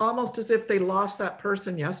almost as if they lost that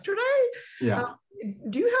person yesterday. Yeah.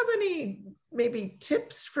 Do you have any maybe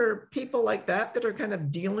tips for people like that are kind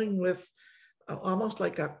of dealing with almost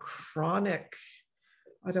like a chronic,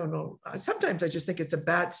 I don't know, sometimes I just think it's a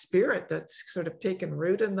bad spirit that's sort of taken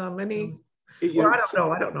root in them? I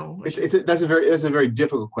don't know. That's a very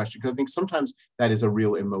difficult question, because I think sometimes that is a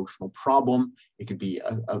real emotional problem. It could be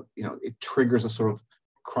it triggers a sort of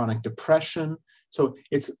chronic depression. So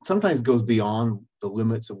it sometimes goes beyond the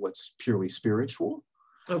limits of what's purely spiritual.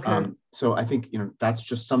 Okay. So I think that's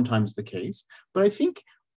just sometimes the case. But I think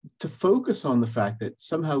to focus on the fact that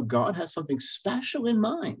somehow God has something special in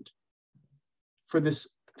mind for this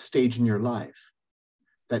stage in your life,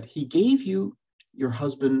 that he gave you your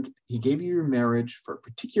husband, he gave you your marriage for a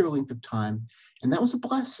particular length of time, and that was a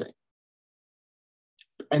blessing.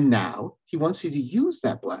 And now he wants you to use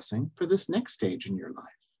that blessing for this next stage in your life.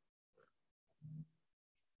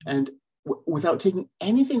 And without taking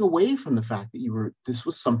anything away from the fact that this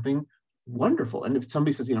was something wonderful. And if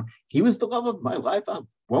somebody says, he was the love of my life, I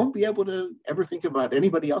won't be able to ever think about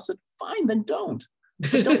anybody else, then fine, then don't.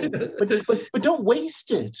 But don't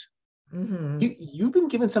waste it. Mm-hmm. You've been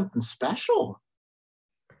given something special.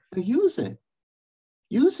 Use it.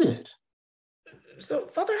 Use it. So,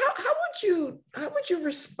 Father, how would you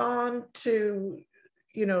respond to,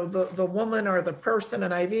 the woman or the person?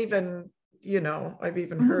 And I've even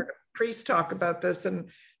mm-hmm. heard a priest talk about this, and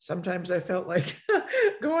sometimes I felt like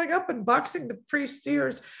going up and boxing the priest's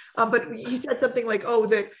ears. But he said something like, "Oh,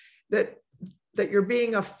 that you're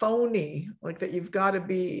being a phony, like that you've got to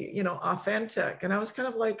be, authentic." And I was kind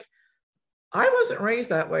of like, I wasn't raised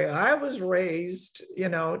that way. I was raised,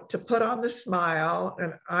 to put on the smile,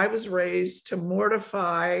 and I was raised to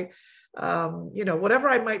mortify, whatever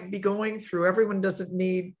I might be going through. Everyone doesn't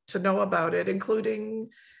need to know about it, including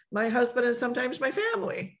my husband and sometimes my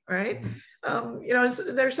family, right?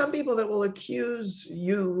 There's some people that will accuse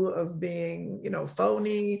you of being,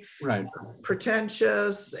 phony, right,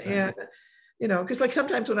 pretentious, right. And, because like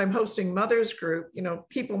sometimes when I'm hosting mothers group,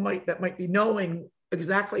 people that might be knowing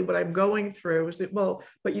exactly what I'm going through say, well,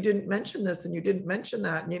 but you didn't mention this and you didn't mention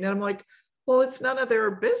that. And I'm like, well, it's none of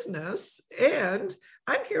their business. And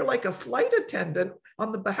I'm here like a flight attendant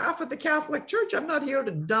on the behalf of the Catholic Church. I'm not here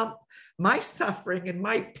to dump my suffering and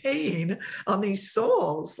my pain on these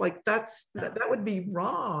souls. Like that would be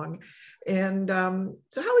wrong. And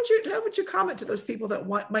so how would you comment to those people that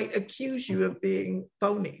might accuse you of being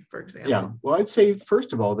phony, for example? Yeah, well, I'd say,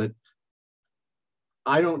 first of all, that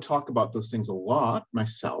I don't talk about those things a lot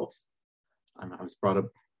myself. I was brought up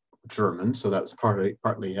German, so that was partly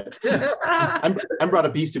it. I'm brought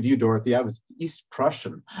up east of you, Dorothy. I was East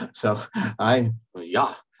Prussian, so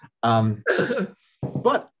yeah.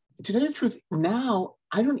 But to tell you the truth, now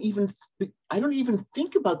I don't even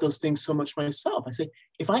think about those things so much myself.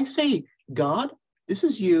 If I say, God, this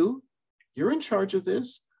is you, you're in charge of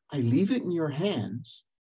this, I leave it in your hands.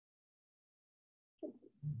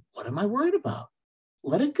 What am I worried about?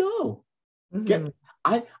 Let it go. Mm-hmm.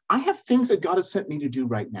 I have things that God has sent me to do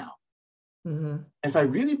right now. Mm-hmm. And if I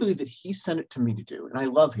really believe that he sent it to me to do, and I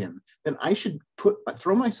love him, then I should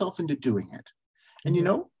throw myself into doing it. And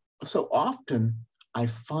mm-hmm. So often I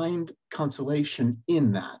find consolation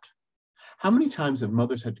in that. How many times have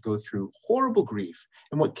mothers had to go through horrible grief,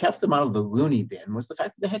 and what kept them out of the loony bin was the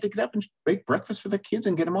fact that they had to get up and make breakfast for their kids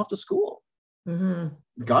and get them off to school. Mm-hmm.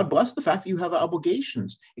 God bless the fact that you have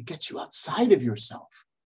obligations. It gets you outside of yourself.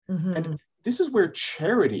 Mm-hmm. And this is where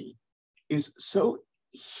charity is so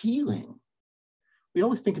healing. We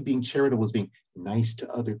always think of being charitable as being nice to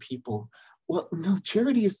other people. Well, no,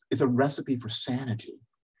 charity is a recipe for sanity.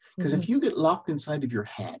 Because mm-hmm. if you get locked inside of your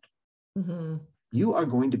head, mm-hmm. you are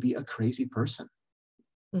going to be a crazy person.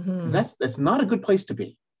 Mm-hmm. That's not a good place to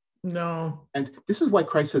be. No. And this is why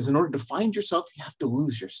Christ says, in order to find yourself, you have to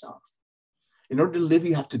lose yourself. In order to live,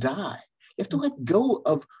 you have to die. You have to let go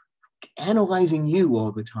of analyzing you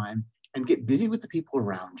all the time and get busy with the people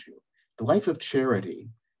around you. The life of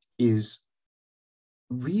charity is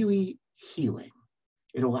really healing.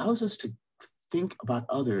 It allows us to think about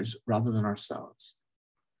others rather than ourselves.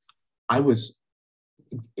 I was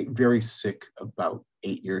very sick about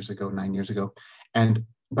 9 years ago.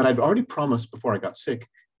 But I'd already promised before I got sick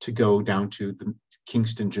to go down to the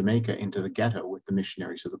Kingston, Jamaica, into the ghetto with the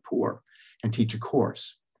missionaries of the poor and teach a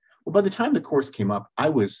course. Well, by the time the course came up, I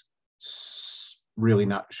was really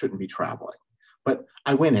shouldn't be traveling. But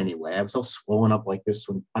I went anyway. I was all swollen up like this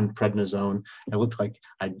on prednisone. I looked like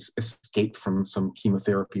I'd escaped from some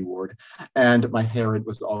chemotherapy ward. And my hair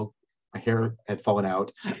had fallen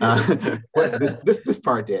out. This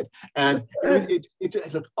part did. And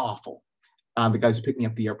it looked awful. The guys who picked me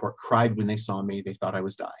up at the airport cried when they saw me. They thought I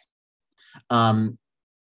was dying.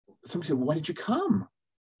 Somebody said, well, why did you come?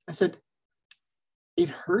 I said, it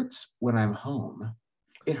hurts when I'm home.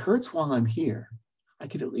 It hurts while I'm here. I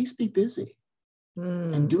could at least be busy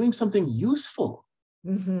and doing something useful.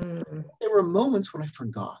 Mm-hmm. There were moments when I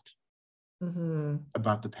forgot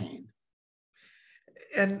about the pain.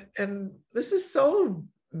 And this is so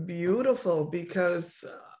beautiful because,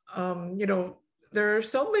 there are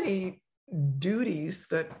so many duties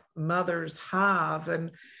that mothers have.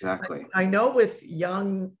 And exactly. I know with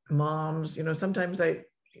young moms, sometimes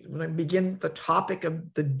when I begin the topic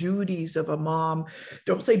of the duties of a mom,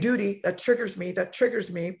 don't say duty, that triggers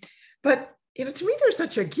me. But to me, they're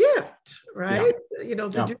such a gift, right? The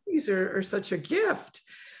Yeah. duties are such a gift.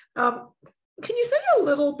 Can you say a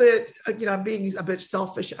little bit, I'm being a bit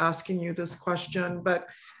selfish asking you this question, but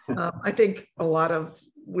I think a lot of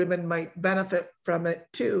women might benefit from it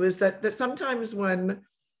too, is that sometimes when,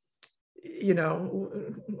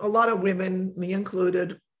 a lot of women, me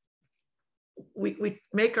included, we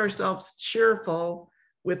make ourselves cheerful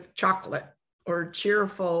with chocolate or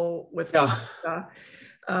cheerful with pasta,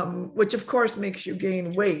 which of course makes you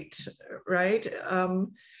gain weight, right?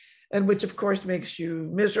 And which of course makes you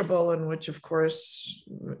miserable, and which of course,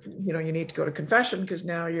 you need to go to confession because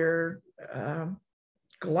now you're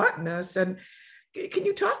gluttonous. And can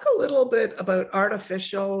you talk a little bit about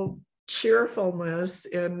artificial cheerfulness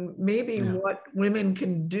and maybe what women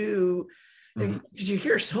can do? Because you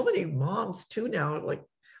hear so many moms too now, like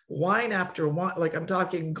wine after wine, like I'm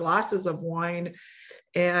talking glasses of wine.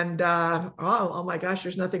 And oh my gosh,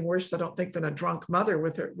 there's nothing worse, I don't think, than a drunk mother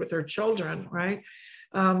with her children, right?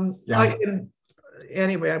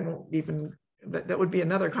 Anyway, I won't even, that would be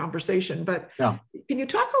another conversation. But can you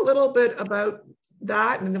talk a little bit about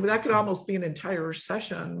that? And that could almost be an entire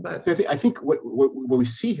session. But I think what we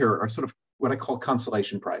see here are sort of what I call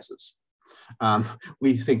consolation prizes.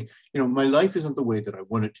 We think, my life isn't the way that I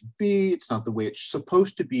want it to be. It's not the way it's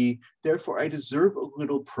supposed to be. Therefore, I deserve a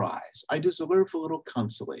little prize. I deserve a little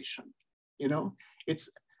consolation. It's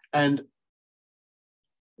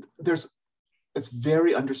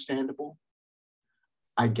very understandable.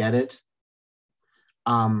 I get it.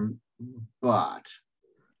 But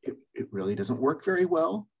it really doesn't work very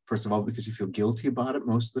well. First of all, because you feel guilty about it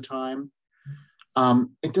most of the time.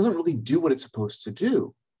 It doesn't really do what it's supposed to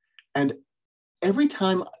do. And every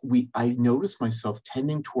time I notice myself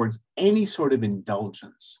tending towards any sort of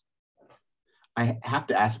indulgence, I have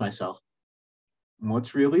to ask myself,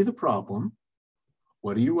 what's really the problem?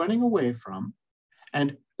 What are you running away from?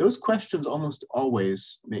 And those questions almost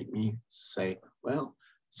always make me say, well,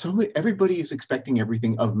 everybody is expecting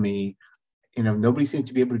everything of me. Nobody seems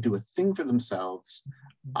to be able to do a thing for themselves.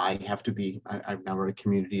 I've now run a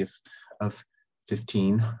community of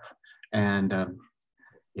 15. And I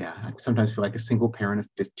sometimes feel like a single parent of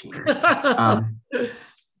 15.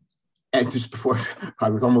 And just before, I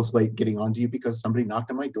was almost late getting on to you because somebody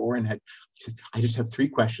knocked on my door and said, I just have 3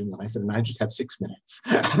 questions. And I said, and I just have 6 minutes.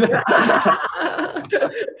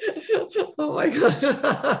 Oh my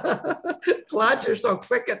God. Glad you're so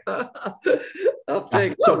quick at the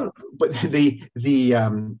uptake. But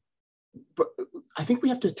but I think we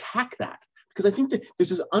have to attack that, because I think that there's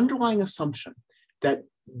this underlying assumption that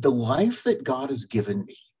the life that God has given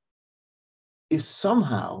me is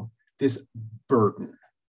somehow this burden.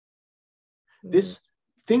 This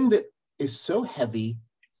thing that is so heavy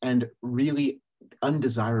and really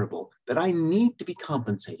undesirable that I need to be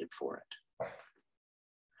compensated for it.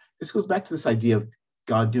 This goes back to this idea of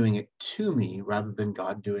God doing it to me rather than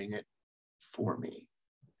God doing it for me.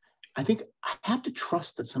 I think I have to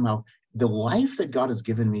trust that somehow the life that God has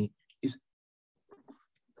given me is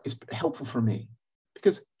helpful for me.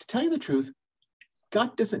 Because to tell you the truth,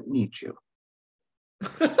 God doesn't need you.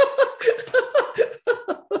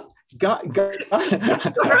 God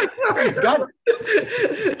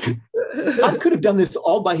could have done this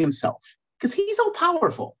all by himself because he's all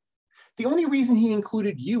powerful. The only reason he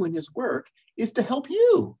included you in his work is to help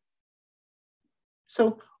you.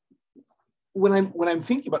 So when I'm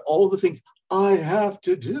thinking about all the things I have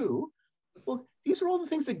to do, well, these are all the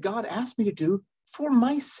things that God asked me to do for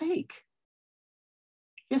my sake.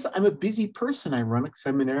 Yes, I'm a busy person. I run a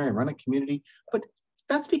seminary, I run a community, but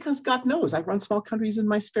that's because God knows I run small countries in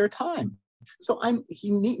my spare time. So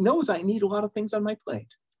he knows I need a lot of things on my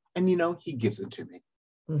plate. And, he gives it to me.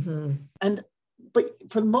 Mm-hmm. But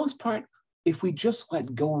for the most part, if we just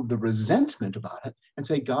let go of the resentment about it and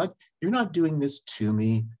say, God, you're not doing this to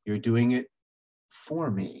me, you're doing it for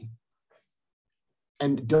me.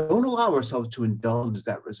 And don't allow ourselves to indulge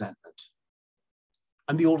that resentment.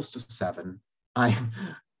 I'm the oldest of 7. I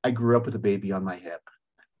grew up with a baby on my hip.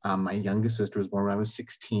 My youngest sister was born when I was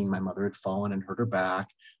 16. My mother had fallen and hurt her back.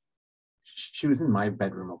 She was in my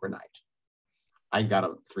bedroom overnight. I got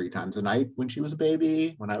up 3 times a night when she was a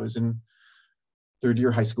baby, when I was in 3rd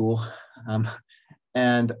year high school.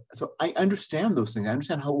 And so I understand those things. I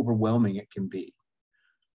understand how overwhelming it can be.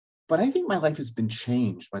 But I think my life has been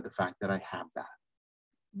changed by the fact that I have that.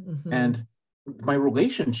 Mm-hmm. And my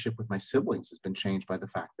relationship with my siblings has been changed by the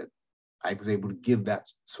fact that I was able to give that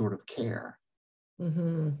sort of care.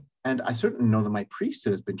 Mm-hmm. And I certainly know that my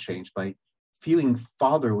priesthood has been changed by feeling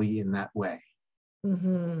fatherly in that way.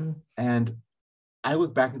 Mm-hmm. And I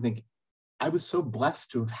look back and think, I was so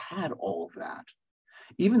blessed to have had all of that.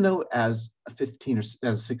 even though as a 15 or as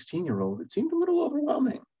a 16-year-old, it seemed a little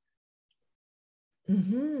overwhelming.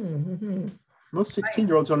 Mm-hmm, mm-hmm. Most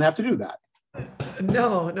 16-year-olds don't have to do that.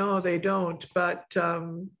 No, they don't. But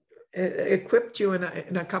it equipped you in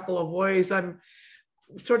a couple of ways. I'm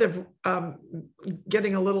sort of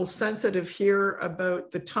getting a little sensitive here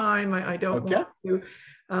about the time. I don't want to.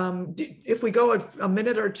 If we go a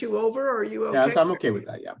minute or two over, are you okay? Yeah, I'm okay with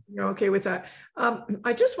that. Yeah, you're okay with that.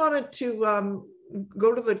 I just wanted to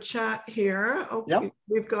go to the chat here. Okay, yep.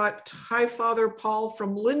 We've got hi, Father Paul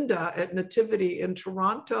from Linda at Nativity in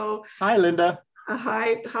Toronto. Hi, Linda.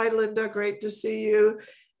 Hi, Linda. Great to see you.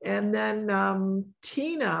 And then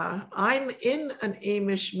Tina, I'm in an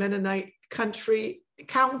Amish Mennonite county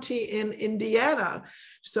in Indiana.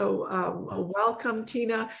 So welcome,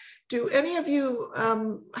 Tina. Do any of you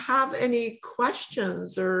have any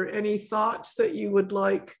questions or any thoughts that you would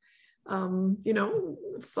like,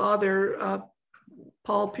 Father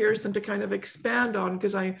Paul Pearson to kind of expand on?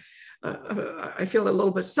 Because I feel a little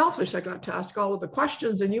bit selfish. I got to ask all of the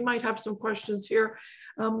questions, and you might have some questions here.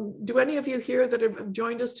 Do any of you here that have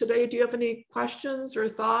joined us today, do you have any questions or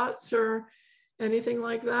thoughts or anything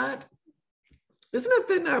like that? Isn't it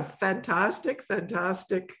been a fantastic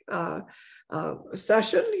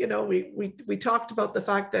session? You know, we talked about the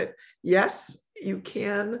fact that, yes, you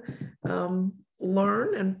can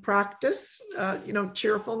learn and practice,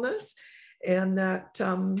 cheerfulness, and that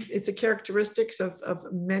it's a characteristic of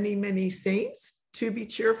many saints to be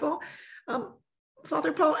cheerful.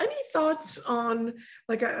 Father Paul, any thoughts on,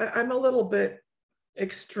 like, I'm a little bit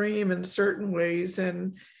extreme in certain ways,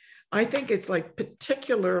 and I think it's like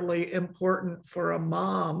particularly important for a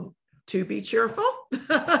mom to be cheerful,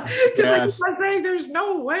 because yes. Like I say, there's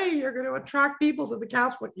no way you're going to attract people to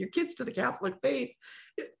your kids to the Catholic faith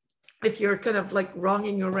if you're kind of like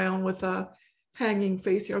wronging around with a hanging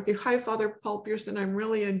face here. Okay, hi, Father Paul Pearson. I'm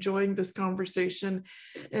really enjoying this conversation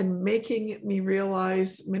and making me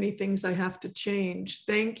realize many things I have to change.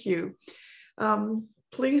 Thank you.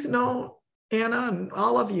 Please know, Anna and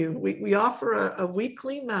all of you, we offer a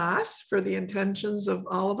weekly mass for the intentions of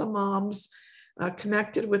all of the moms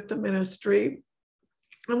connected with the ministry.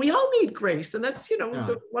 And we all need grace. And that's,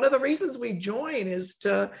 one of the reasons we join is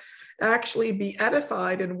to actually be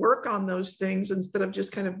edified and work on those things instead of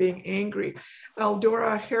just kind of being angry.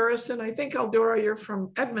 Eldora Harrison, I think, Eldora, you're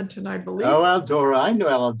from Edmonton, I believe. Oh, Eldora, I know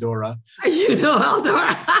Eldora. You know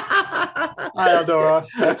Eldora. Hi, Eldora.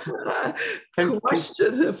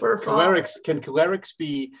 Question for Can cholerics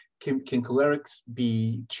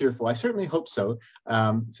be cheerful? I certainly hope so,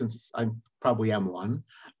 since I probably am one.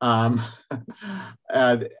 I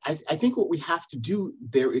think what we have to do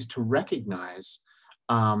there is to recognize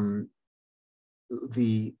that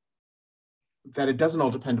it doesn't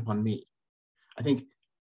all depend upon me. I think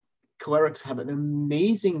cholerics have an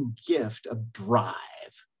amazing gift of drive,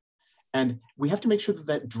 and we have to make sure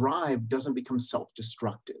that drive doesn't become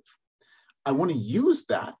self-destructive. I want to use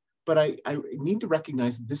that, but I need to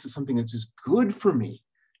recognize that this is something that's just good for me,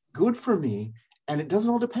 and it doesn't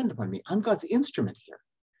all depend upon me. I'm God's instrument here.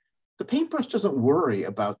 The paintbrush doesn't worry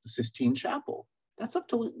about the Sistine Chapel. That's up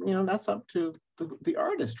to the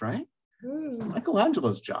artist, right? It's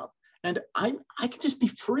Michelangelo's job, and I can just be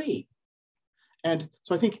free. And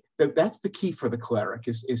so I think that's the key for the cleric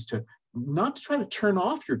is to not to try to turn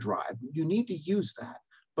off your drive. You need to use that,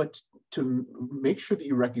 but to make sure that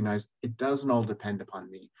you recognize it doesn't all depend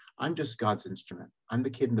upon me. I'm just God's instrument. I'm the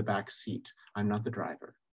kid in the back seat. I'm not the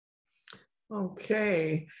driver.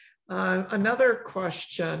 Okay. Another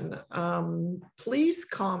question. Please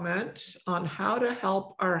comment on how to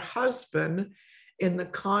help our husband in the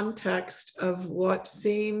context of what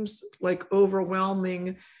seems like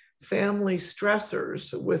overwhelming family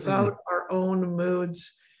stressors without our own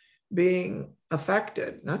moods being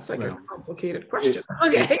affected. That's like a complicated question.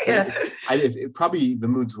 Probably the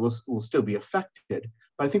moods will still be affected,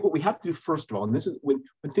 but I think what we have to do first of all, and this is when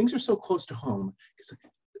things are so close to home, because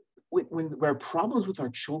when there are problems with our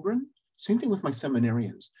children, same thing with my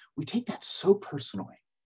seminarians, we take that so personally,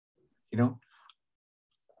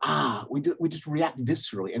 we just react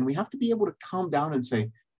viscerally, and we have to be able to calm down and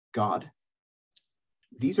say, God,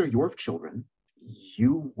 these are your children,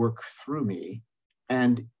 you work through me,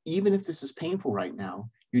 and even if this is painful right now,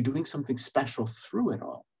 you're doing something special through it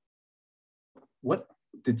all. What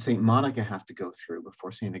did St. Monica have to go through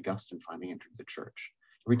before St. Augustine finally entered the church?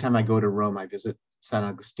 Every time I go to Rome, I visit San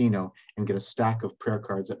Agostino and get a stack of prayer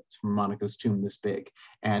cards from Monica's tomb this big.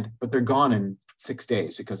 But they're gone in 6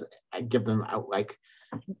 days because I give them out like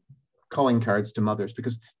calling cards to mothers,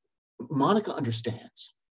 because Monica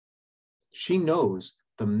understands. She knows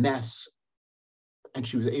the mess, and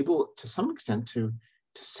she was able to some extent to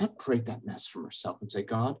to separate that mess from herself and say,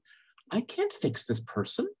 God, I can't fix this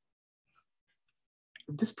person.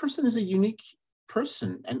 This person is a unique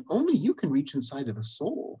person, and only you can reach inside of a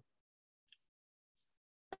soul.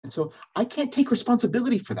 And so I can't take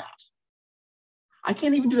responsibility for that. I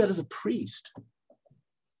can't even do that as a priest.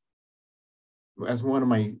 As one of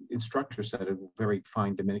my instructors said, a very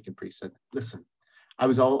fine Dominican priest said, listen, I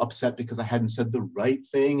was all upset because I hadn't said the right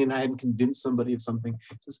thing and I hadn't convinced somebody of something.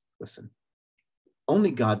 He says, listen,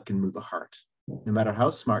 only God can move a heart. No matter how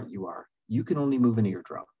smart you are, you can only move an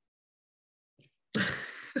eardrum.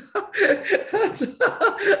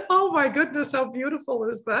 Oh my goodness, how beautiful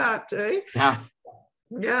is that, eh?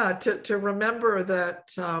 Yeah, to remember that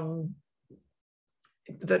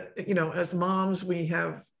that, you know, as moms, we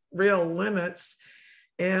have real limits.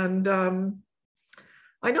 And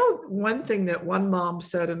I know one thing that one mom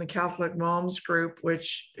said in the Catholic Moms group,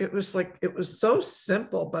 which it was so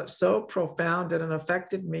simple, but so profound, and it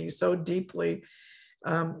affected me so deeply.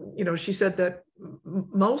 You know, she said that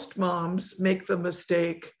most moms make the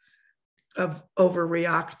mistake of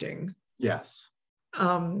overreacting. Yes.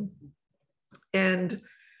 And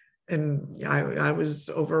I was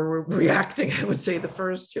overreacting, I would say, the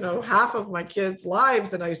first, you know, half of my kids'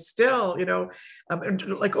 lives. And I still, you know,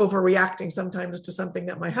 like overreacting sometimes to something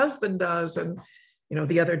that my husband does. And, you know,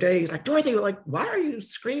 the other day he's like, Dorothy, like, why are you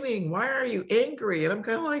screaming? Why are you angry? And I'm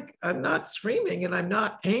kind of like, I'm not screaming and I'm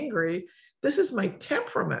not angry. This is my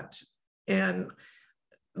temperament. And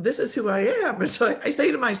this is who I am. And so I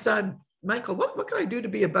say to my son, Michael, what can I do to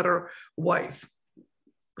be a better wife?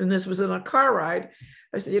 And this was in a car ride.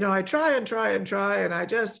 I said, you know, I try and try and try. And I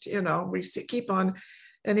just, you know, we keep on.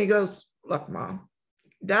 And he goes, look, Mom,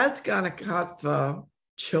 Dad's going to cut the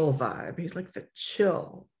chill vibe. He's like the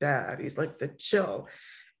chill dad. He's like the chill.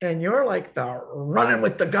 And you're like the running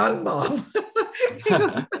with the gun mom.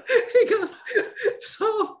 He goes,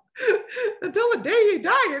 so until the day you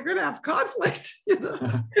die, you're going to have conflict, you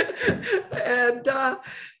know?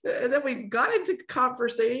 And then we got into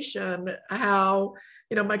conversation how,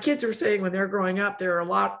 you know, my kids were saying when they're growing up, they're a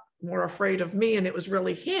lot more afraid of me. And it was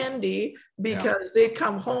really handy because they'd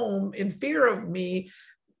come home in fear of me,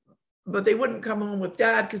 but they wouldn't come home with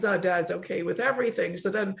Dad because Dad's okay with everything. So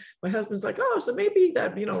then my husband's like, oh, so maybe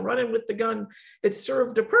that, you know, running with the gun, it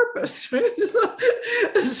served a purpose.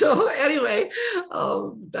 So anyway,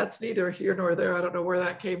 that's neither here nor there. I don't know where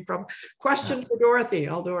that came from. Question for Dorothy,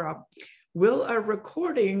 Eldora. Will a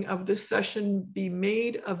recording of this session be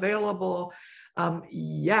made available?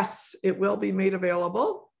 Yes, it will be made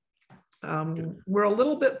available. We're a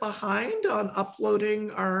little bit behind on uploading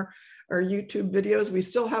our YouTube videos. We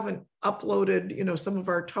still haven't uploaded, you know, some of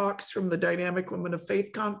our talks from the Dynamic Women of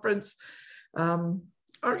Faith conference. You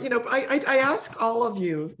know, I ask all of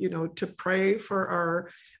you, you know, to pray for our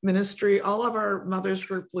ministry. All of our mothers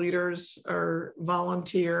group leaders are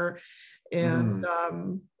volunteer, and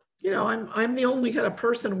you know, I'm the only kind of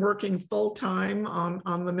person working full time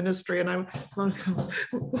on the ministry, and I'm what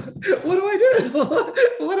do I do?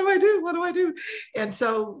 What do I do? What do I do? And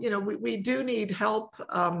so, you know, we do need help.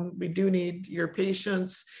 We do need your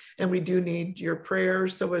patience, and we do need your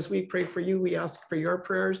prayers. So as we pray for you, we ask for your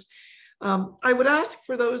prayers. I would ask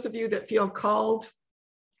for those of you that feel called,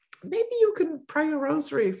 maybe you can pray a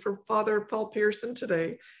rosary for Father Paul Pearson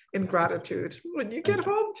today in gratitude. When you get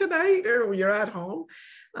home tonight, or you're at home,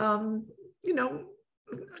 you know,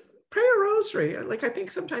 pray a rosary. Like, I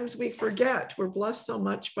think sometimes we forget. We're blessed so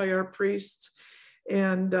much by our priests.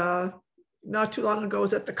 And not too long ago, I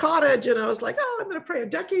was at the cottage, and I was like, oh, I'm going to pray a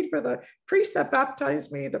decade for the priest that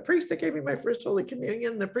baptized me, the priest that gave me my first Holy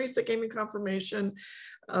Communion, the priest that gave me confirmation,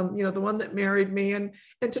 you know, the one that married me, and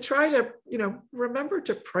to try to, you know, remember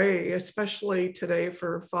to pray, especially today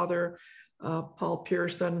for Father Paul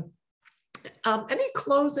Pearson. Any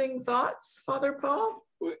closing thoughts, Father Paul?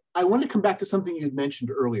 I want to come back to something you mentioned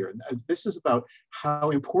earlier. This is about how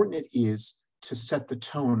important it is to set the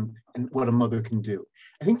tone and what a mother can do.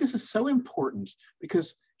 I think this is so important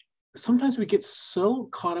because sometimes we get so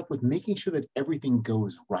caught up with making sure that everything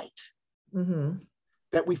goes right,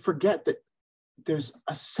 that we forget that there's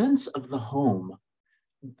a sense of the home.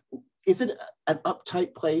 Is it an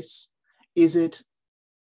uptight place? Is it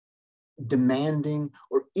demanding?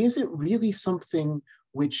 Or is it really something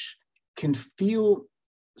which can feel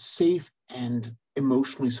safe and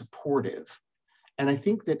emotionally supportive? And I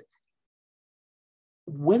think that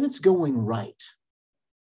when it's going right,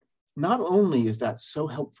 not only is that so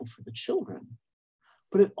helpful for the children,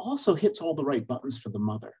 but it also hits all the right buttons for the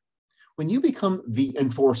mother. When you become the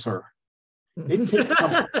enforcer,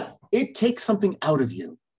 it takes something out of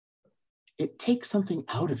you. It takes something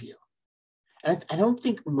out of you. And I don't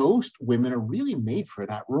think most women are really made for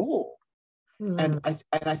that role. And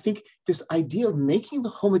I think this idea of making the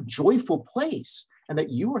home a joyful place, and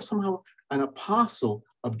that you are somehow an apostle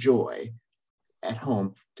of joy at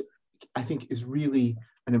home, I think is really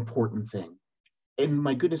an important thing. And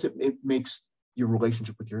my goodness, it makes your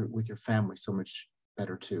relationship with your family so much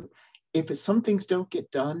better too. If some things don't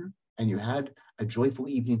get done and you had a joyful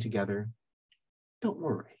evening together, don't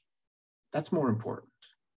worry. That's more important.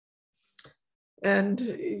 And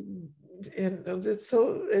it's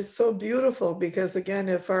so beautiful, because again,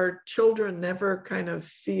 if our children never kind of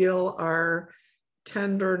feel our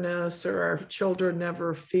tenderness, or our children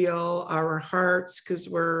never feel our hearts, because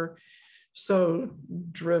we're so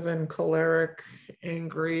driven, choleric,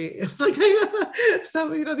 angry, like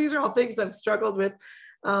so, these are all things I've struggled with.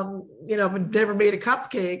 I've never made a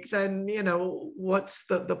cupcake, then what's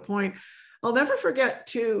the point? I'll never forget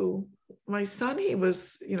too, my son, he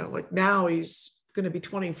was, like now he's going to be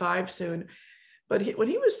 25 soon, but when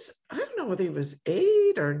he was, I don't know whether he was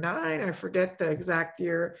 8 or 9, I forget the exact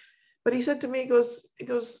year, but he said to me, he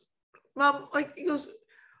goes, Mom,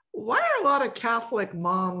 why are a lot of Catholic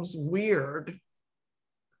moms weird?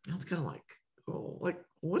 I was kind of like, oh,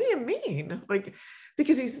 what do you mean?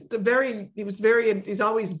 Because he's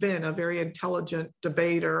always been a very intelligent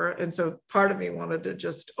debater. And so part of me wanted to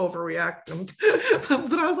just overreact him.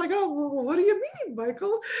 But I was like, oh, well, what do you mean,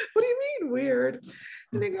 Michael? What do you mean weird?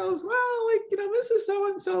 And he goes, well, Mrs.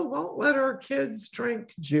 So-and-so won't let her kids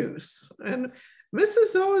drink juice. And Mrs.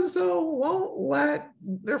 So-and-so won't let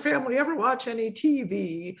their family ever watch any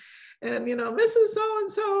TV. And, Mrs.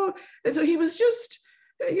 So-and-so. And so he was just,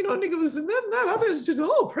 and he goes, and then that others just,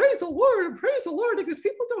 oh, praise the Lord, because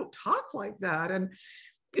people don't talk like that. And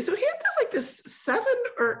so he had this 7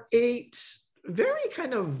 or 8 very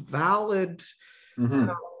kind of valid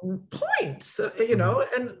points, and it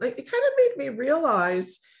kind of made me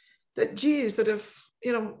realize that, geez, that if,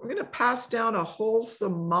 we're going to pass down a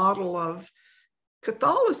wholesome model of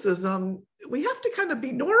Catholicism, we have to kind of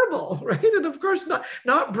be normal, right? And of course,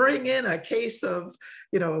 not bring in a case of,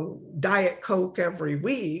 Diet Coke every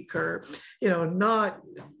week, or, not,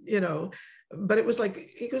 but it was like,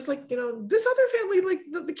 he goes like, this other family, like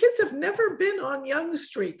the kids have never been on Yonge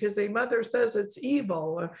Street because their mother says it's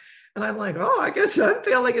evil. And I'm like, oh, I guess I'm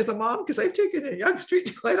failing as a mom because I've taken to Yonge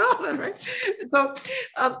Street quite often, right? So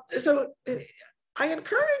I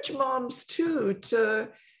encourage moms too, to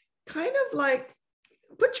kind of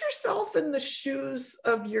put yourself in the shoes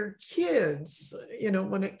of your kids,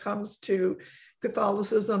 when it comes to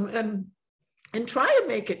Catholicism, and try to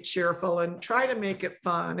make it cheerful and try to make it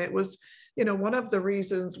fun. It was, one of the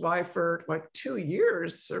reasons why for 2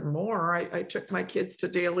 years or more, I took my kids to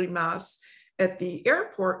daily mass at the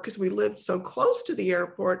airport, because we lived so close to the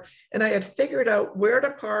airport, and I had figured out where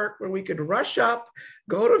to park, where we could rush up,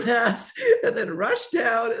 go to mass, and then rush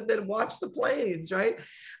down, and then watch the planes, right?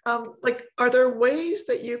 Are there ways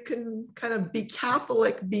that you can kind of be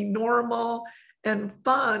Catholic, be normal and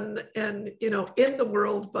fun, and in the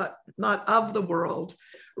world, but not of the world,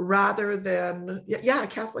 rather than,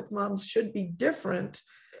 Catholic moms should be different,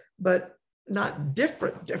 but not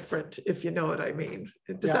different, if you know what I mean?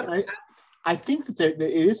 Does that make sense? I think that it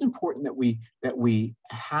is important that we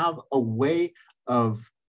have a way of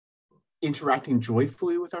interacting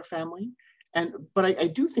joyfully with our family, but I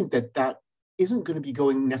do think that isn't going to be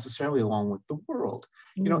going necessarily along with the world.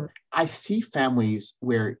 I see families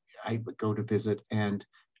where I would go to visit, and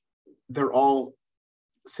they're all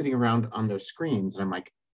sitting around on their screens, and I'm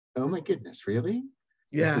like, oh my goodness, really?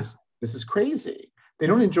 Yeah. This is crazy. They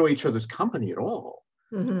don't enjoy each other's company at all.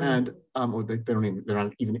 Mm-hmm. And or they're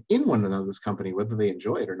not even in one another's company, whether they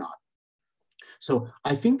enjoy it or not. So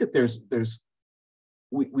I think that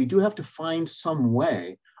we do have to find some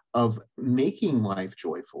way of making life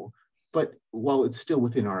joyful, but while it's still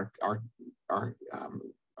within our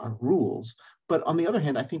rules. But on the other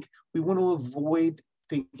hand, I think we want to avoid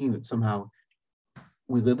thinking that somehow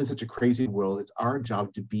we live in such a crazy world. It's our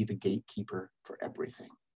job to be the gatekeeper for everything,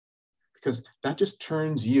 because that just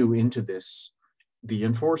turns you into the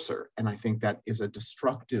enforcer. And I think that is a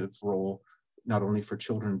destructive role, not only for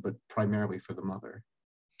children, but primarily for the mother.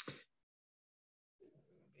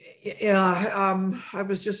 Yeah, I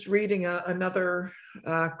was just reading another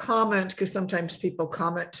comment, because sometimes people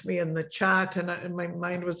comment to me in the chat, and my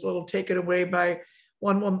mind was a little taken away by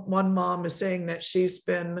one mom is saying that she's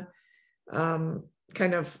been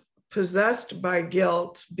kind of possessed by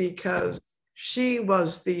guilt because she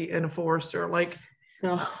was the enforcer.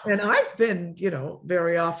 And I've been,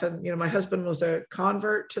 very often, my husband was a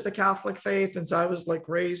convert to the Catholic faith. And so I was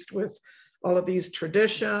raised with all of these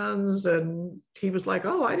traditions. And he was like,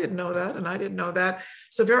 oh, I didn't know that. And I didn't know that.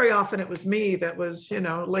 So very often it was me that was,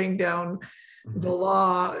 laying down the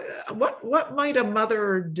law. What might a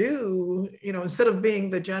mother do, instead of being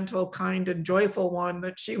the gentle, kind, and joyful one,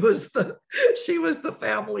 that she was the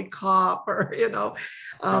family cop, or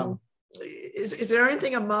is there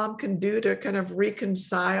anything a mom can do to kind of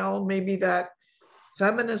reconcile maybe that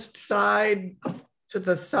feminist side to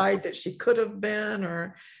the side that she could have been,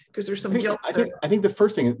 or because there's some guilt? I think the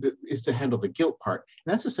first thing is to handle the guilt part,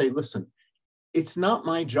 and that's to say, listen, it's not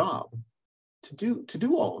my job to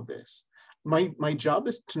do all of this. My job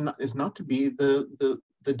is not to be the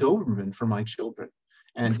Doberman for my children,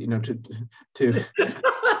 and to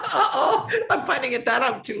oh, I'm finding it that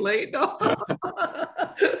out too late. No.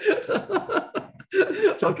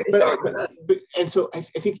 Okay. So I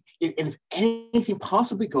think if anything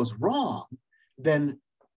possibly goes wrong, then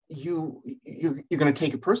you're going to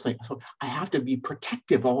take it personally. So I have to be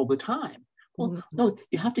protective all the time. Well, no,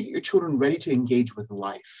 you have to get your children ready to engage with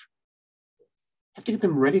life. You have to get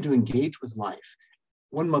them ready to engage with life.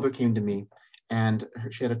 One mother came to me, and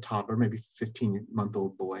she had a toddler, maybe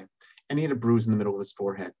 15-month-old boy, and he had a bruise in the middle of his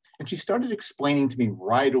forehead. And she started explaining to me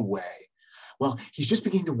right away, well, he's just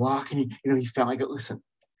beginning to walk, and he fell. I go, listen,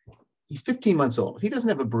 he's 15 months old. If he doesn't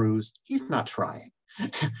have a bruise, he's not trying.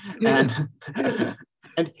 and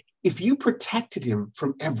if you protected him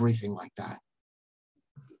from everything like that,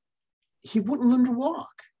 he wouldn't learn to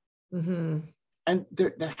walk. And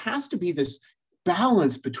there has to be this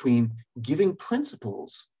balance between giving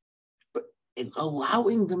principles, but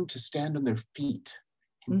allowing them to stand on their feet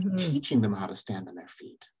and teaching them how to stand on their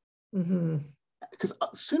feet. Because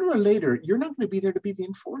sooner or later, you're not going to be there to be the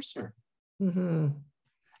enforcer. And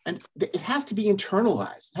it has to be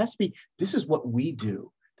internalized. It has to be, this is what we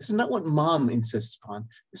do. This is not what mom insists upon.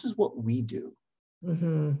 This is what we do.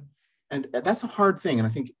 And that's a hard thing. And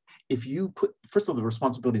I think if you put, first of all, the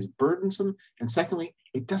responsibility is burdensome. And secondly,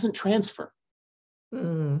 it doesn't transfer.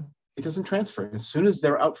 It doesn't transfer. As soon as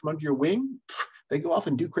they're out from under your wing, they go off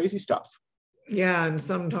and do crazy stuff. Yeah, and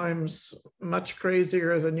sometimes much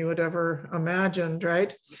crazier than you would ever imagined,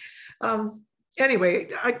 right? Anyway,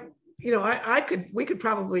 we could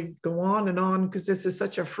probably go on and on, because this is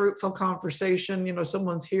such a fruitful conversation.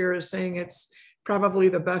 Someone's here is saying it's probably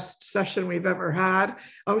the best session we've ever had.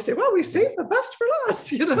 I always say, well, we saved the best for last,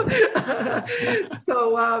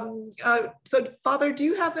 So Father, do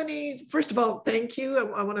you have any, first of all, thank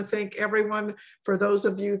you. I want to thank everyone, for those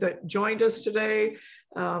of you that joined us today.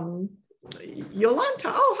 Yolanta,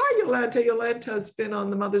 oh, hi, Yolanta. Yolanta's been on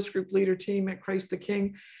the Mothers Group Leader team at Christ the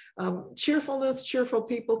King. Cheerfulness, cheerful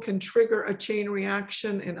people can trigger a chain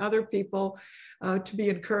reaction in other people to be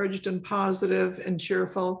encouraged and positive and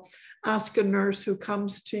cheerful. Ask a nurse who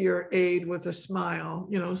comes to your aid with a smile.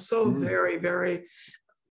 Very, very,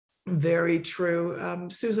 very true.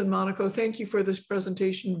 Susan Monaco, thank you for this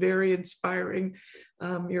presentation. Very inspiring.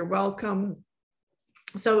 You're welcome.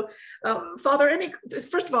 So, Father,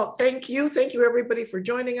 first of all, thank you everybody for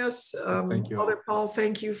joining us. Thank you, Father Paul,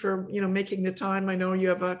 thank you for making the time. I know you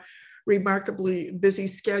have a remarkably busy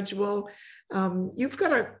schedule. You've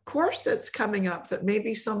got a course that's coming up that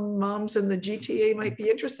maybe some moms in the GTA might be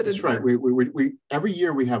interested in. That's right. We every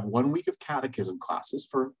year we have 1 week of catechism classes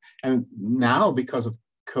and now because of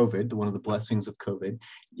COVID, one of the blessings of COVID,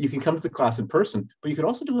 you can come to the class in person, but you can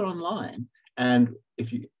also do it online. And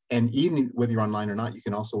even whether you're online or not, you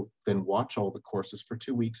can also then watch all the courses for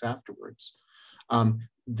 2 weeks afterwards.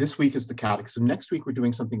 This week is the catechism. Next week, we're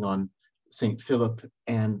doing something on St. Philip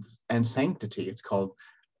and sanctity. It's called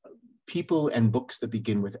People and Books That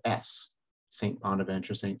Begin with S, St.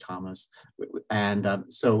 Bonaventure, St. Thomas. And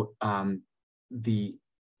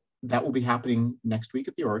that will be happening next week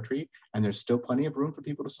at the Oratory, and there's still plenty of room for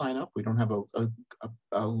people to sign up. We don't have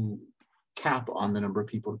a cap on the number of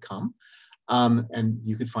people to come. And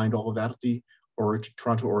you can find all of that at the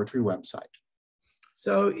Toronto Oratory website.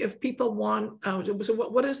 So if people want, so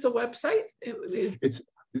what is the website? It's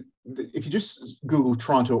if you just Google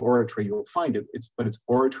Toronto Oratory, you'll find it. It's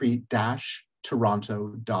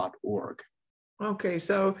oratory-toronto.org. Okay,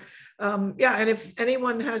 so yeah, and if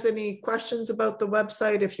anyone has any questions about the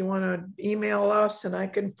website, if you want to email us and I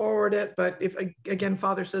can forward it. But if, again,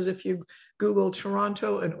 Father says, if you Google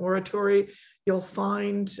Toronto and Oratory, you'll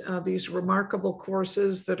find these remarkable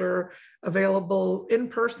courses that are available in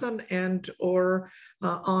person and or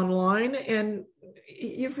online. And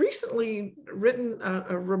you've recently written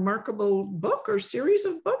a remarkable book or series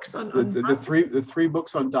of books on the three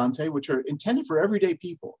books on Dante, which are intended for everyday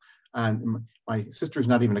people. And my sister's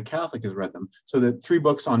not even a Catholic, has read them. So the 3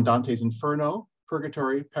 books on Dante's Inferno,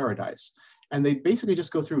 Purgatory, Paradise. And they basically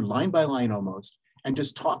just go through line by line almost and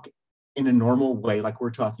just talk in a normal way like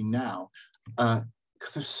we're talking now.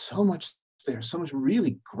 Because there's so much there, so much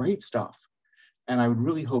really great stuff. And I would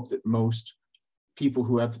really hope that most people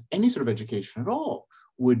who have any sort of education at all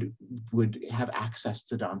would have access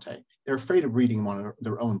to Dante. They're afraid of reading him on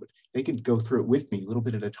their own, but they could go through it with me a little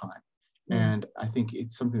bit at a time. And I think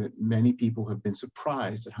it's something that many people have been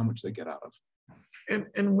surprised at how much they get out of.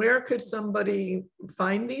 And where could somebody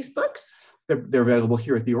find these books? They're available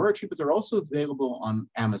here at the Oratory, but they're also available on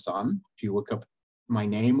Amazon. If you look up my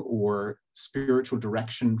name or Spiritual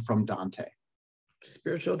Direction from Dante.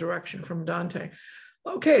 Spiritual Direction from Dante.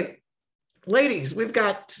 Okay, ladies, we've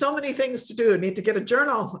got so many things to do. We need to get a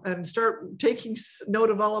journal and start taking note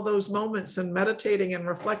of all of those moments and meditating and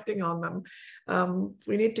reflecting on them.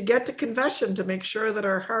 We need to get to confession to make sure that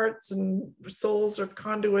our hearts and souls are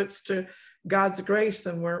conduits to God's grace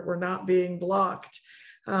and we're not being blocked.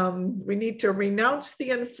 We need to renounce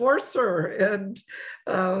the enforcer and,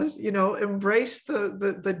 embrace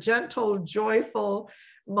the gentle, joyful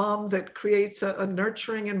mom that creates a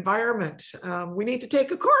nurturing environment. We need to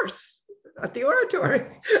take a course at the Oratory.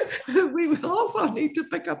 We will also need to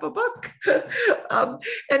pick up a book.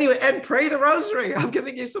 Anyway, and pray the rosary. I'm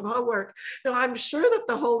giving you some homework. Now, I'm sure that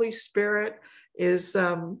the Holy Spirit is,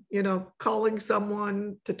 calling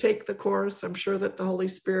someone to take the course. I'm sure that the Holy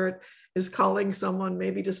Spirit is calling someone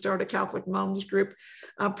maybe to start a Catholic moms group.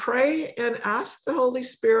 Pray and ask the Holy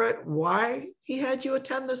Spirit why he had you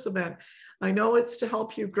attend this event. I know it's to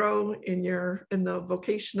help you grow in the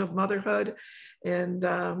vocation of motherhood. And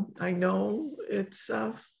I know it's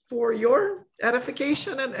for your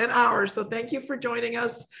edification and ours. So thank you for joining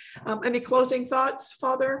us. Any closing thoughts,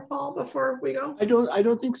 Father Paul, before we go? I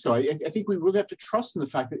don't think so. I think we really have to trust in the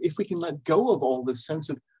fact that if we can let go of all this sense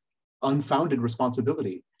of unfounded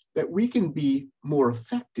responsibility, that we can be more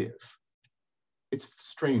effective. It's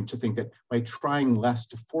strange to think that by trying less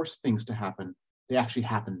to force things to happen, they actually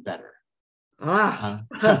happen better. I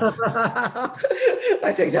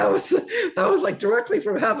think that was like directly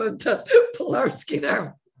from heaven to Pilarski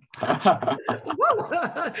there.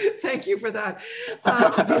 Thank you for that.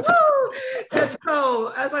 And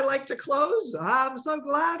so, as I like to close, I'm so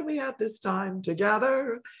glad we had this time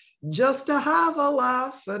together just to have a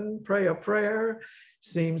laugh and pray a prayer.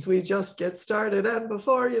 Seems we just get started, and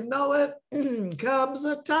before you know it, comes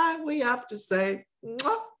a time we have to say,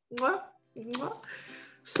 mwah, mwah, mwah.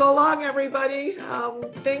 So long, everybody.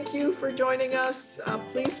 Thank you for joining us.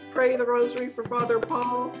 Please pray the rosary for Father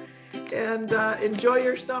Paul, and enjoy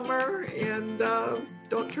your summer, and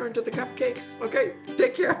don't turn to the cupcakes. Okay,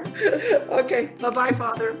 take care. Okay, bye-bye,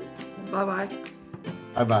 Father. Bye-bye.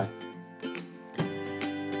 Bye-bye.